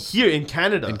 Oh, here in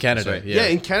Canada. In Canada. right. Yeah,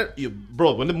 in Canada,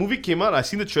 bro. When the movie came out, I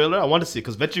seen the trailer. I wanted to see it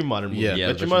because Vetriman movie. Yeah.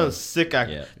 Yeah, Vetriman Vetriman. is sick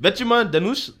actor. Yeah. Vetriman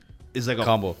Danush is like a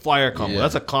Combo. fire combo. Yeah.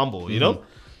 That's a combo, you know.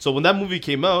 So when that movie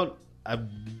came out,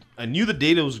 I knew the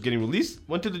date it was getting released.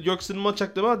 Went to the York Cinema,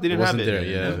 checked them out. They didn't have wasn't it. there,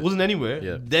 yeah. It wasn't anywhere.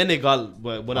 Yeah. Then it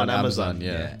went on Amazon.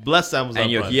 yeah. Bless Amazon.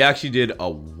 And Prime. he actually did a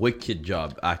wicked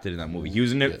job acting in that movie. He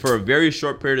was in it for a very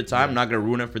short period of time. I'm not gonna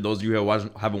ruin it for those of you who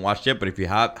haven't watched yet. But if you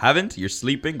haven't, you're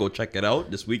sleeping. Go check it out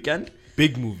this weekend.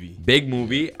 Big movie. Big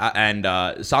movie, and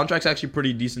soundtrack's actually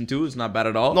pretty decent too. It's not bad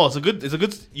at all. No, it's a good.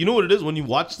 You know what it is when you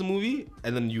watch the movie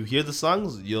and then you hear the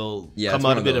songs, you'll Yeah, come it's out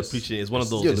one a of bit those. appreciated. It's one of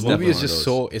those. Yo, It's the one of movie is those.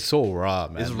 just it's so raw,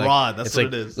 man. It's raw, that's it's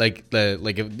what like, it is.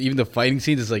 Like even the fighting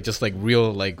scenes is like just like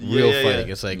real Yeah, fighting.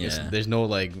 yeah. It's like Yeah. there's no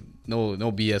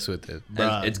no BS with it. And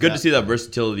Bruh, it's good to that- see that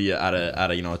versatility out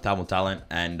of Tamil talent.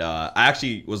 And I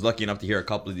actually was lucky enough to hear a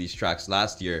couple of these tracks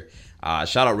last year.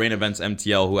 Shout out Rain Events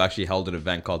MTL, who actually held an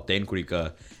event called Tain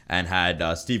Kurika and had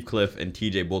Steve Cliff and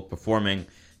TJ both performing.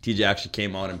 TJ actually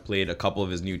came out and played a couple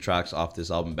of his new tracks off this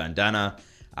album, Bandana.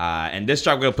 And this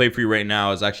track we're going to play for you right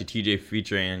now is actually TJ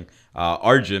featuring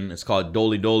Arjun. It's called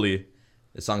Doli Doli.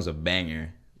 This song's a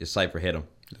banger. Your Cypher hit him.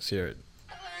 Let's hear it.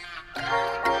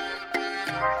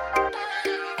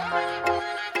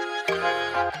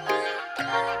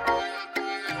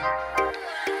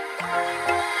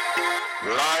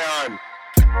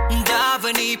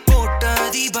 தாவணி போட்ட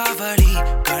தீபாவளி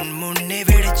கண் முன்னே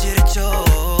வெடிச்சிருச்சோ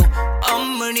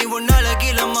அம்மணி உன்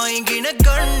அழகில மயங்கின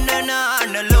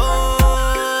கண்ணனானலோ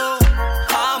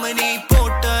ஆமணி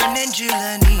போட்ட நெஞ்சில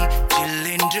நீ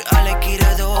சில்லென்று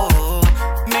அழைக்கிறதோ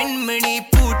மின்மினி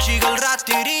பூச்சிகள்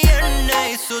ராத்திரி என்னை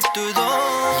சுத்துதோ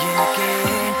எனக்கே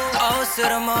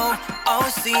அவசரமோ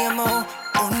அவசியமோ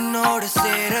உன்னோடு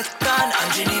சேரத்தான்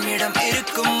 5 நிமிடம்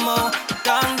இருக்குமோ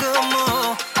தாங்குமோ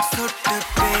சுட்டு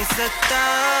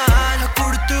பேசத்தான்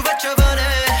கொடுத்து வச்சவளே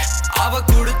அவ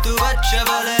கொடுத்து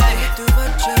வச்சவளே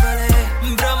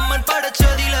பிரம்மன்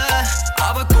படைச்சதில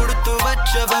அவ கொடுத்து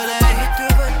வச்சவளே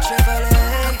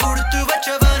கொடுத்து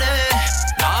வச்சவனே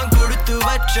நான் கொடுத்து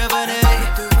வச்சவனே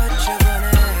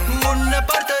உன்னை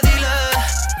பார்த்ததில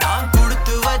நான்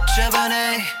கொடுத்து வச்சவனே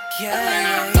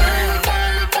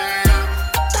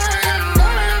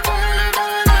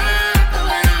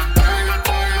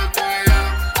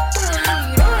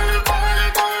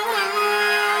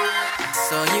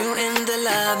Saw you in the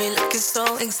lobby looking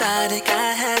so exotic,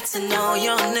 I had to know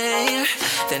your name.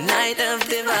 The night of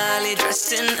Diwali,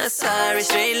 dressed in a sari,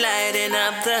 straight lighting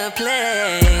up the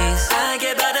place. I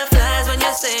get butterflies when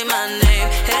you say my name.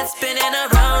 Head spinning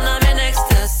around, I'm in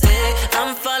ecstasy.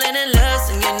 I'm falling in love,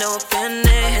 singing open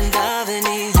and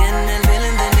Davini and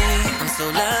Vilindani. I'm so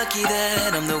lucky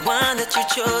that I'm the one that you've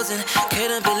chosen.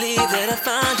 Couldn't believe that I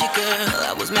found you, girl.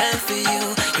 I was meant for you.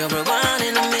 You're a one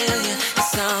in a million.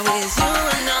 It's always you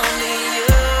and only you.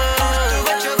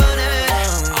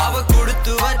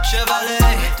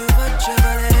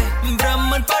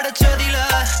 பிரம்மன் படைச்சதில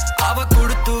அவ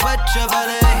கொடுத்து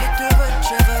வச்சவளே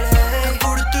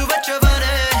கொடுத்து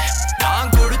வச்சவனே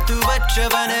நான் கொடுத்து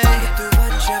வச்சவனே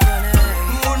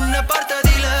உன்னை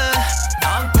பார்த்ததில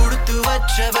நான் கொடுத்து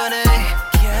வச்சவனே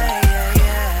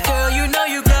Girl, you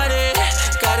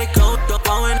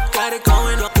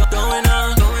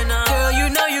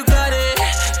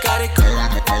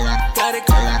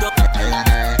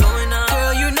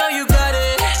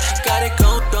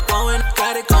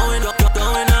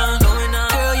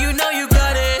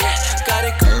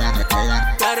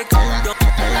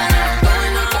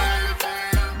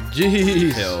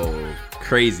Jeez. Yo,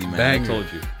 crazy, man. Banger. I told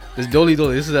you. This Dolly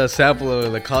Dolly. This is a sample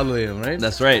of the Coddling, right?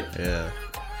 That's right. Yeah.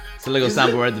 It's a little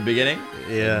sample right at the beginning.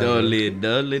 Yeah. Dolly,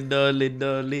 dolly, dolly,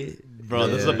 dolly. Bro,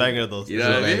 this is a banger though. You know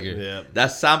what I mean? banger. Yeah. That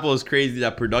sample is crazy.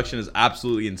 That production is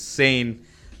absolutely insane.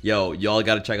 Yo, y'all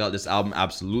got to check out this album.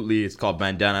 Absolutely. It's called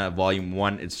Bandana Volume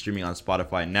 1. It's streaming on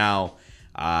Spotify now.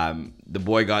 The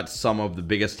boy got some of the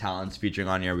biggest talents featuring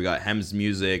on here. We got Hems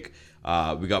Music.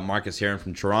 We got Marcus Heron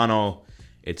from Toronto.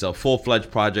 It's a full-fledged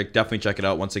project. Definitely check it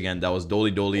out. Once again, that was Dolly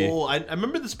Dolly. Oh, I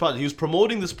remember this project. He was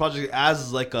promoting this project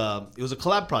as like it was a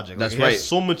collab project. That's Like, he has right.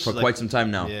 So much for like, quite some time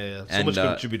now. Yeah. So much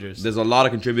contributors. There's a lot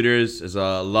of contributors. There's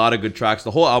a lot of good tracks. The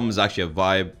whole album is actually a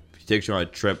vibe. He takes you on a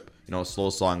trip. You know, slow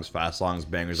songs, fast songs,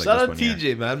 bangers Shout like out this one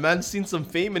here. TJ, man. Man's seen some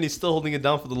fame and he's still holding it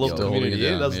down for the local Still holding community. it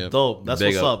Yeah, down, that's yeah. dope. That's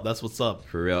Big what's up. up. That's what's up.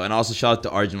 For real. And also shout out to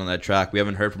Arjun on that track. We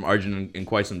haven't heard from Arjun in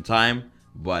quite some time,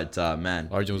 but man,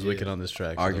 Arjun was wicked on this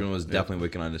track. so- Arjun was definitely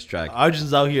wicked on this track.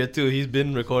 Arjun's out here too. He's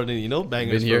been recording, you know,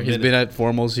 bangers. Been here. for a He's minute. been at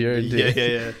Formals here.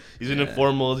 Yeah. He's been in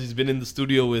formals. He's been in the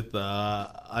studio with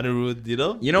Anirudh. You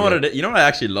know. You know what? You know what I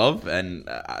actually love, and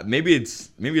maybe it's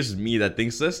just me that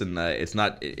thinks this, and it's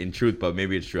not in truth, but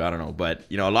maybe it's true. I don't know. But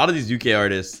you know, a lot of these UK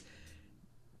artists,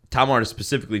 Tamil artists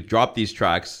specifically, drop these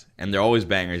tracks, and they're always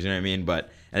bangers. You know what I mean? But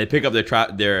and they pick up their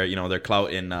clout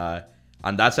in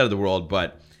on that side of the world.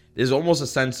 But there's almost a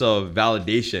sense of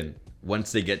validation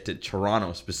once they get to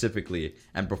Toronto specifically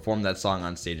and perform that song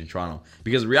on stage in Toronto.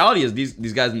 Because the reality is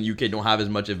these guys in the UK don't have as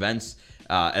much events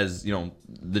as, you know,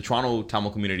 the Toronto Tamil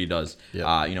community does.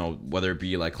 Yeah. You know, whether it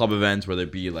be like club events, whether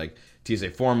it be like TSA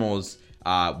formals.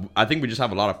 I think we just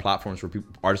have a lot of platforms for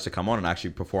artists to come on and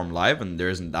actually perform live, and there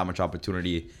isn't that much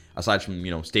opportunity aside from,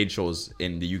 you know, stage shows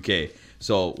in the UK.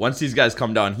 So once these guys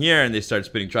come down here and they start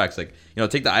spitting tracks, like, you know,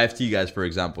 take the IFT guys for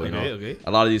example. You know, Okay.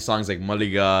 a lot of these songs like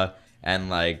Maliga and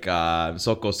like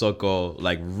Soko Soko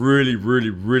like really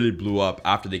blew up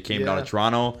after they came down to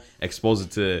Toronto, exposed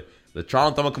it to the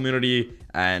Toronto Tamil community,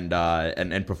 and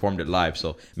performed it live.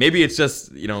 So maybe it's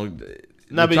just, you know,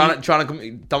 Nah, the but Toronto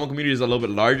Tamil community is a little bit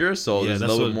larger, so there's a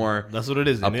little bit more That's what it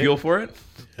is. innit? appeal for it.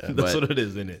 That's but- what it is,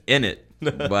 isn't it? in it.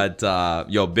 But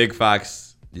yo, big facts.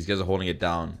 These guys are holding it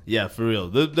down. Yeah, for real.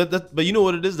 But you know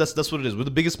what it is? That's what it is. We're the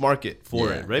biggest market for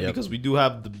Yeah. it, right? Yep. Because we do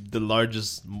have the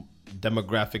largest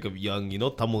demographic of young, you know,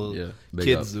 Tamil Big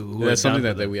kids up. who are That's something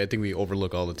down that for I think we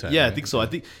overlook all the time. Yeah, I right? think so. I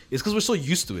think it's because we're so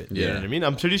used to it. You know Yeah. what I mean?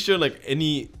 I'm pretty sure like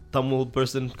any Tamil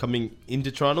person coming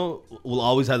into Toronto will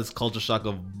always have this culture shock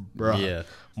of, bruh, Yeah.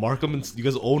 Markham, and you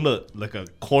guys own a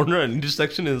corner, an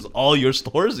intersection, and it's all your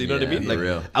stores. You know what I Yeah, mean? for Like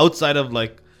real. outside of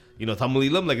like, you know, Tamil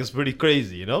Elam, like it's pretty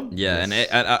crazy. You know? Yeah, and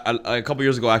a couple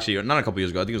years ago, actually, or not a couple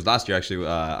years ago, I think it was last year, actually,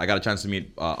 I got a chance to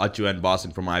meet Achu and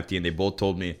Boston from IFT, and they both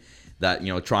told me that,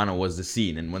 you know, Toronto was the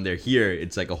scene, and when they're here,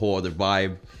 it's like a whole other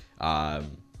vibe.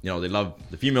 You know, they love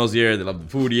the females here, they love the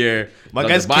food here. My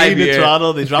love guys the vibe came to here.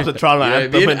 Toronto, they dropped the Toronto You know what I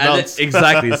anthem mean? and And danced.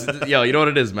 exactly. Yo, you know what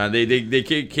it is, man. They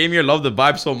came here, loved the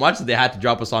vibe so much that they had to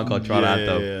drop a song called Toronto Yeah,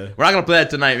 Anthem. yeah. We're not gonna play that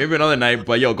tonight. Maybe another night.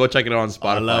 But yo, go check it out on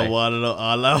Spotify. all I wanna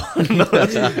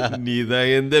know, neither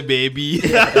in the baby.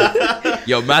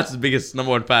 Yo, Matt's the biggest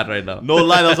 #1 fan right now. No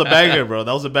lie, that was a banger, bro.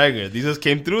 That was a banger. These just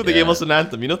came through. They Yeah. gave us an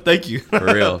anthem. You know, thank you. For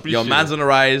real. Yo, Appreciate man's it. on the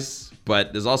rise,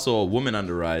 but there's also a woman on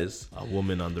the rise. A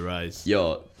woman on the rise.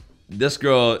 Yo, this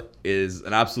girl is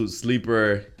an absolute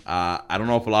sleeper. I don't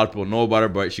know if a lot of people know about her,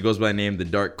 but she goes by the name The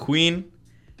Dark Queen.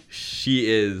 She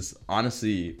is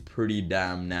honestly pretty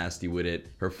damn nasty with it.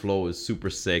 Her flow is super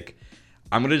sick.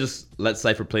 I'm going to just let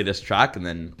Cypher play this track, and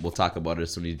then we'll talk about it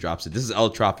as soon as he drops it. This is El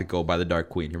Tráfico by The Dark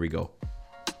Queen. Here we go.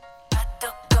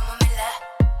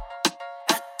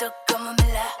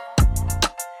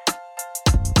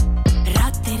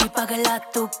 பகலா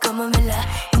தூக்கமும் இல்ல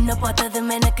உன்னை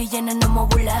பார்த்ததும் எனக்கு என்னென்னமோ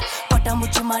உள்ள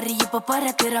பட்டாம்பூச்சி மாதிரி இப்ப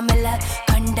பறக்கிறமில்ல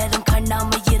கண்டதும்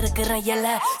கண்ணாம இருக்கிற எல்ல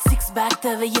சிக்ஸ் பேக்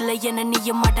தேவையில்லை என்ன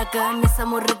நீயும் மடக்க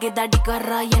மிசமுருக்கு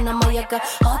தடிக்காரா என்ன மயக்க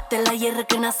ஆத்தல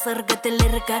இருக்கு நான் சொர்க்கத்தில்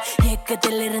இருக்க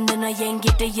ஏக்கத்தில் இருந்து நான்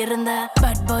என்கிட்ட இருந்த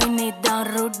பேட் பாய் நீதான்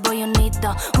ரூட் பாயும்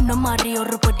நீதான் உன்ன மாதிரி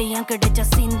ஒரு பட்டி என் கிடைச்ச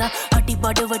சீன் தான்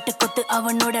அடிபாடு வெட்டு கொத்து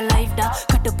அவனோட லைஃப் டா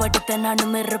கட்டுப்படுத்த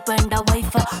நானும் இருப்பேன்டா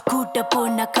வைஃபா கூட்ட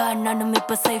போனாக்கா நானும்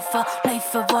இப்ப சேஃபா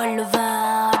லைஃப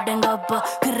வாழுவேன் அடங்கப்பா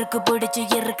கிறுக்கு பிடிச்சு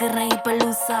இருக்கிறேன் இப்ப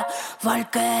லூசா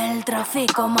வாழ்க்கை எல்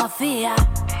tráfico mafia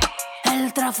el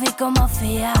tráfico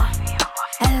mafia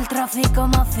el tráfico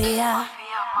mafia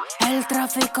el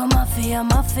tráfico mafia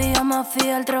mafia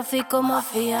mafia el tráfico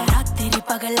mafia ராத்திரி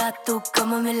பகலா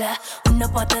தூக்கமும் இல்ல உன்னை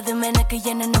பார்த்ததும் எனக்கு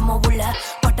என்னென்னமோ உள்ள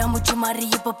பட்டாம்பூச்சி மாதிரி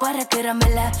இப்ப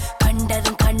பறக்கிறமில்ல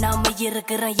கண்டதும் கண்ணாம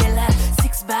இருக்கிறேன் எல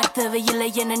சிக்ஸ் பேக் தேவையில்லை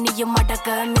என்ன நீயும்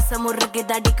மடக்க மிச முறுக்கு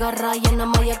தடிக்கறா என்ன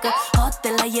மயக்க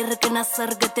ஆத்தல இருக்கு நான்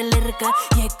சொர்க்கத்தில் இருக்க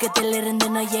ஏக்கத்தில் இருந்து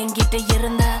நான் என்கிட்ட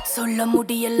இருந்த சொல்ல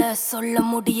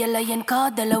முடியல என்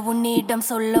காதல உன்னிடம்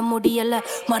சொல்ல முடியல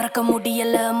மறக்க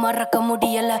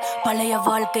முடியல பழைய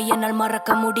வாழ்க்கை என்னால்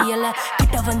மறக்க முடியல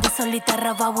கிட்ட வந்து சொல்லி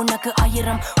தரவா உனக்கு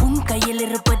 1000 உன் கையில்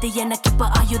இருப்பது எனக்கு இப்ப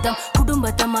ஆயுதம்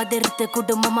குடும்பத்தை மதிர்த்து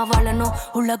குடும்பமா வாழணும்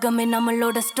உலகமே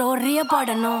நம்மளோட ஸ்டோரிய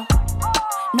பாடணும்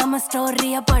நம்ம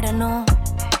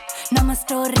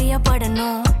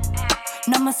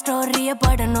ஸ்டோரிய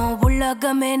படணும்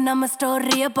உலகமே நம்ம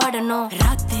ஸ்டோரிய படணும்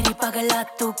ராத்திரி பகலா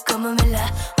தூக்கமும் இல்ல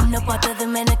உன்னை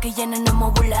பார்த்ததும் எனக்கு என்னென்னமோ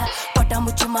உள்ள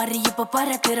பட்டாம்பூச்சி மாதிரி இப்ப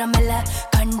பறக்கிறமில்ல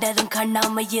கண்டதும்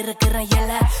கண்ணாம இருக்கிற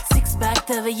எல சிக்ஸ் பேக்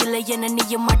தேவையில்லை என்ன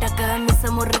நீயும் மடக்க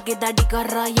மிச முறுக்கு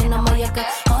தடிக்கறா என்ன மயக்க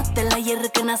ஆத்தல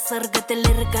இருக்கு நான் சொர்க்கத்தில்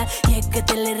இருக்க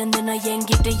ஏக்கத்தில் இருந்து நான்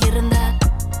என்கிட்ட இருந்த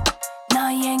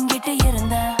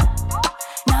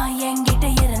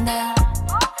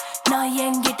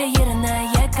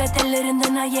ஏக்கத்தில் இருந்து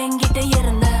நான் என்கிட்ட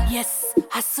இருந்த எஸ்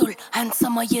ஹசூல்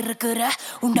ஹேண்ட்ஸமா இருக்கிற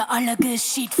உண்ட அழகு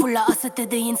ஷீட் ஃபுல்லா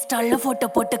அசத்துது இன்ஸ்டால போட்டோ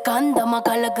போட்டு காந்தமா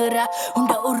கலகுற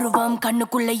உண்ட உருவம்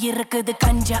கண்ணுக்குள்ள இருக்குது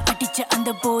கஞ்சா அடிச்ச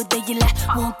அந்த போதையில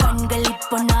உன் கண்கள்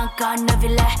இப்போ நான்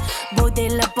காணவில்லை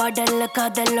போதையில படல்ல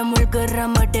காதல்ல முழுகுற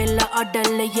மடல்ல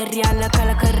அடல்ல எரியால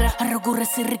கலக்குற அருகுற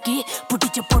சிறுக்கி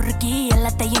புடிச்ச பொறுக்கி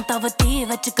எல்லாத்தையும் தவத்தி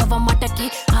வச்சுக்கவ மடக்கி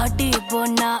ஆடி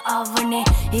போனா அவனே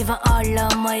இவன் ஆள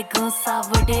மைக்கும்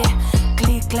சாவடே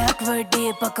கிளிக் கிளாக் வடி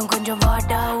பக்கம் கொஞ்சம்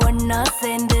வாடா ஒன்னா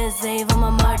சேர்ந்து செய்வமா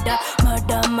மாடா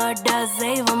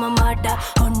செய்வமா மாடா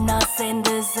ஒன்னா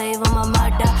சேர்ந்து செய்வமா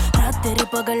மாடா ராத்திரி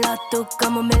பகலா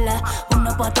தூக்கமும் இல்ல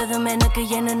உன்னை பார்த்ததும் எனக்கு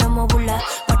என்னென்னமோ உள்ள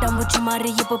பட்டாம்பூச்சி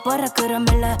மாதிரி இப்ப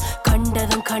பறக்கிறமில்ல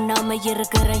கண்டதும் கண்ணாம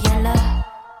இருக்கிற எல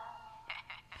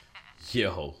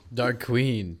Yo, Dark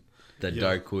Queen.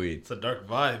 Dark Queen. It's a dark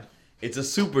vibe. It's a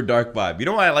super dark vibe. You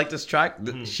know why I like this track?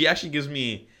 She actually gives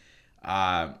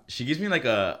me like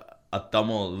a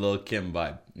Tamil Lil Kim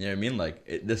vibe. You know what I mean? Like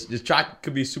this track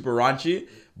could be super raunchy,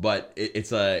 but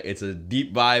it's a deep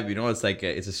vibe. You know, it's like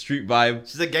it's a street vibe.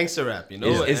 She's a gangster rap, you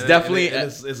know. It's definitely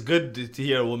it's good to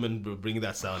hear a woman bring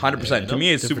that sound. 100%. To me,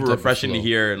 it's super refreshing to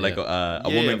hear like a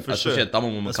woman, especially a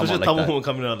Tamil woman, especially come out a Tamil like that. woman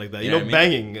coming out like that. You You know know, what I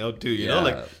mean? banging out too. You know,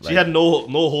 like she like- had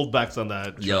no holdbacks on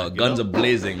that. Yo, track, guns you know? are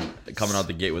blazing coming out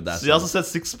the gate with that. She also said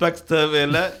six packs to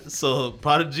Vela. So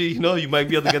Prodigy, you know, you might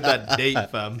be able to get that date,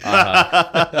 fam.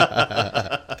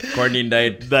 Courtney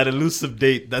died. That elusive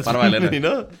date. That's Paravailla. you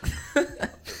know.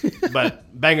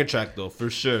 But banger track though, for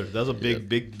sure. That was a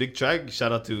big track.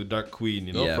 Shout out to Dark Queen,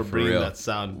 you know, Yeah, for for bringing real. that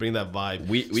sound, bring that vibe.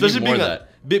 We Especially need more being of a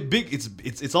that. big.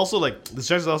 It's also like this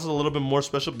track is also a little bit more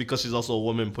special because she's also a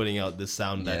woman putting out this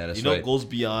sound that Yeah, that's you know right. goes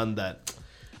beyond that.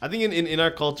 I think in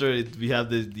our culture we have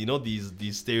this, you know,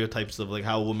 these stereotypes of like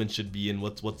how women should be and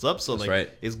what's up. So That's like right.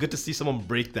 it's good to see someone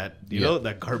break that, you know,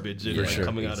 that garbage and For like, sure.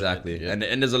 coming out Exactly, of it.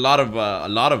 and there's a lot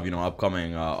of you know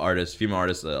upcoming artists, female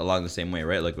artists along the same way,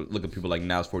 right? Like look at people like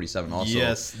Nas 47 also.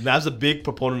 Yes, Nav's a big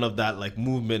proponent of that like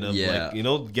movement of Yeah. like, you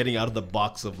know, getting out of the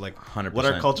box of like 100%. what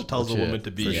our culture tells a woman to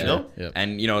be, for you sure. know? Yep.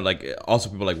 And you know, like also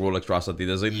people like Rolex Rosati.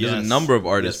 There's a Yes. number of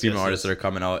artists, Yes, female yes, artists yes. that are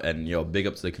coming out, and big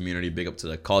up to the community, big up to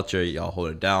the culture. Y'all hold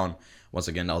it down. Once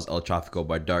again, that was El Trafico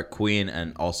by Dark Queen, and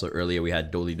also earlier we had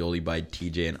Doli Doli by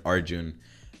TJ and Arjun.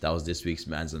 That was this week's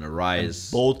Man's in the Rise.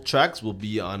 Both tracks will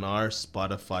be on our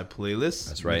Spotify playlist.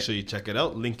 That's right. Make sure you check it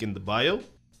out. Link in the bio.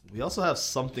 We also have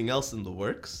something else in the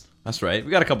works. That's right. We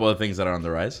got a couple of things that are on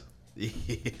the rise.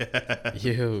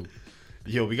 Yo,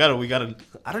 Yo, we gotta.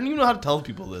 I don't even know how to tell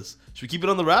people this. Should we keep it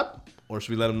on the wrap or should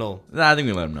we let them know? Nah, I think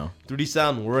we let them know. 3D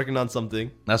Sound, we're working on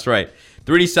something. That's right.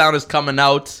 3D Sound is coming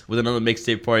out with another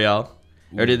mixtape for y'all.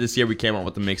 Earlier this year, we came out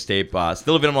with the mixtape.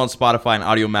 Still available on Spotify and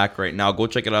Audio Mac right now. Go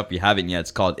check it out if you haven't yet.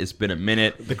 It's called It's Been a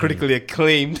Minute. The critically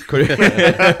acclaimed.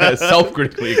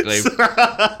 Self-critically acclaimed.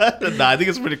 Nah, I think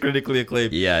it's pretty critically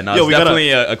acclaimed. Yeah, no, Yo, it's we gotta-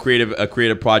 definitely a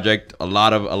creative project. A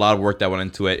lot of work that went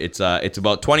into it. It's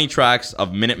about 20 tracks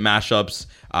of minute mashups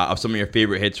of some of your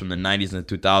favorite hits from the 90s and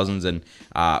the 2000s, and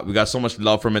we got so much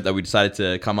love from it that we decided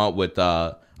to come out with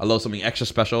a little something extra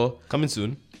special Coming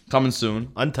soon. coming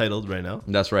soon. Untitled right now.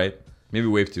 That's right. Maybe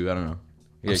wave 2. I don't know.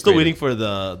 I'm still waiting for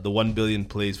the 1 billion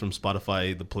plays from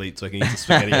Spotify, the plate, so I can eat the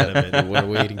spaghetti out of it. we're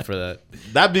waiting for that.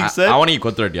 That being said, I want to eat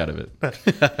Kotrati out of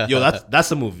it. yo, that's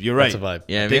the move. You're right. That's a vibe.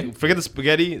 Yeah, I Take- mean, forget the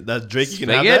spaghetti. That's Drake. You can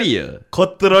Spaghetti. have that.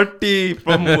 Kotrati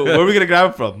from where are we gonna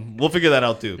grab it from? We'll figure that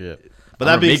out too. Yeah. But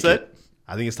I'm that being gonna make said,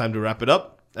 I think it's time to wrap it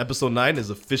up. Episode 9 is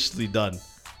officially done.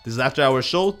 This is After Hour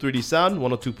Show, 3D Sound,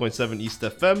 102.7 East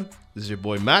FM. This is your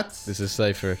boy Matt. This is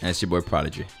Cypher. and it's your boy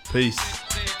Prodigy. Peace.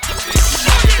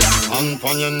 Yeah. Hand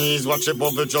on your knees, watch it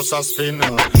bubble just a spin.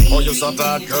 Oh, you so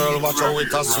bad girl, watch how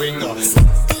it a swing.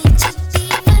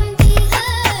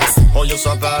 Oh, you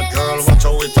so bad girl, watch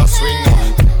how it a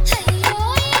swing.